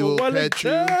applause we for will Wellington. catch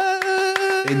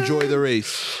you. Enjoy the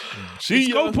race. See Let's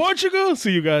ya. go Portugal.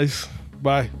 See you guys.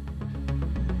 Bye.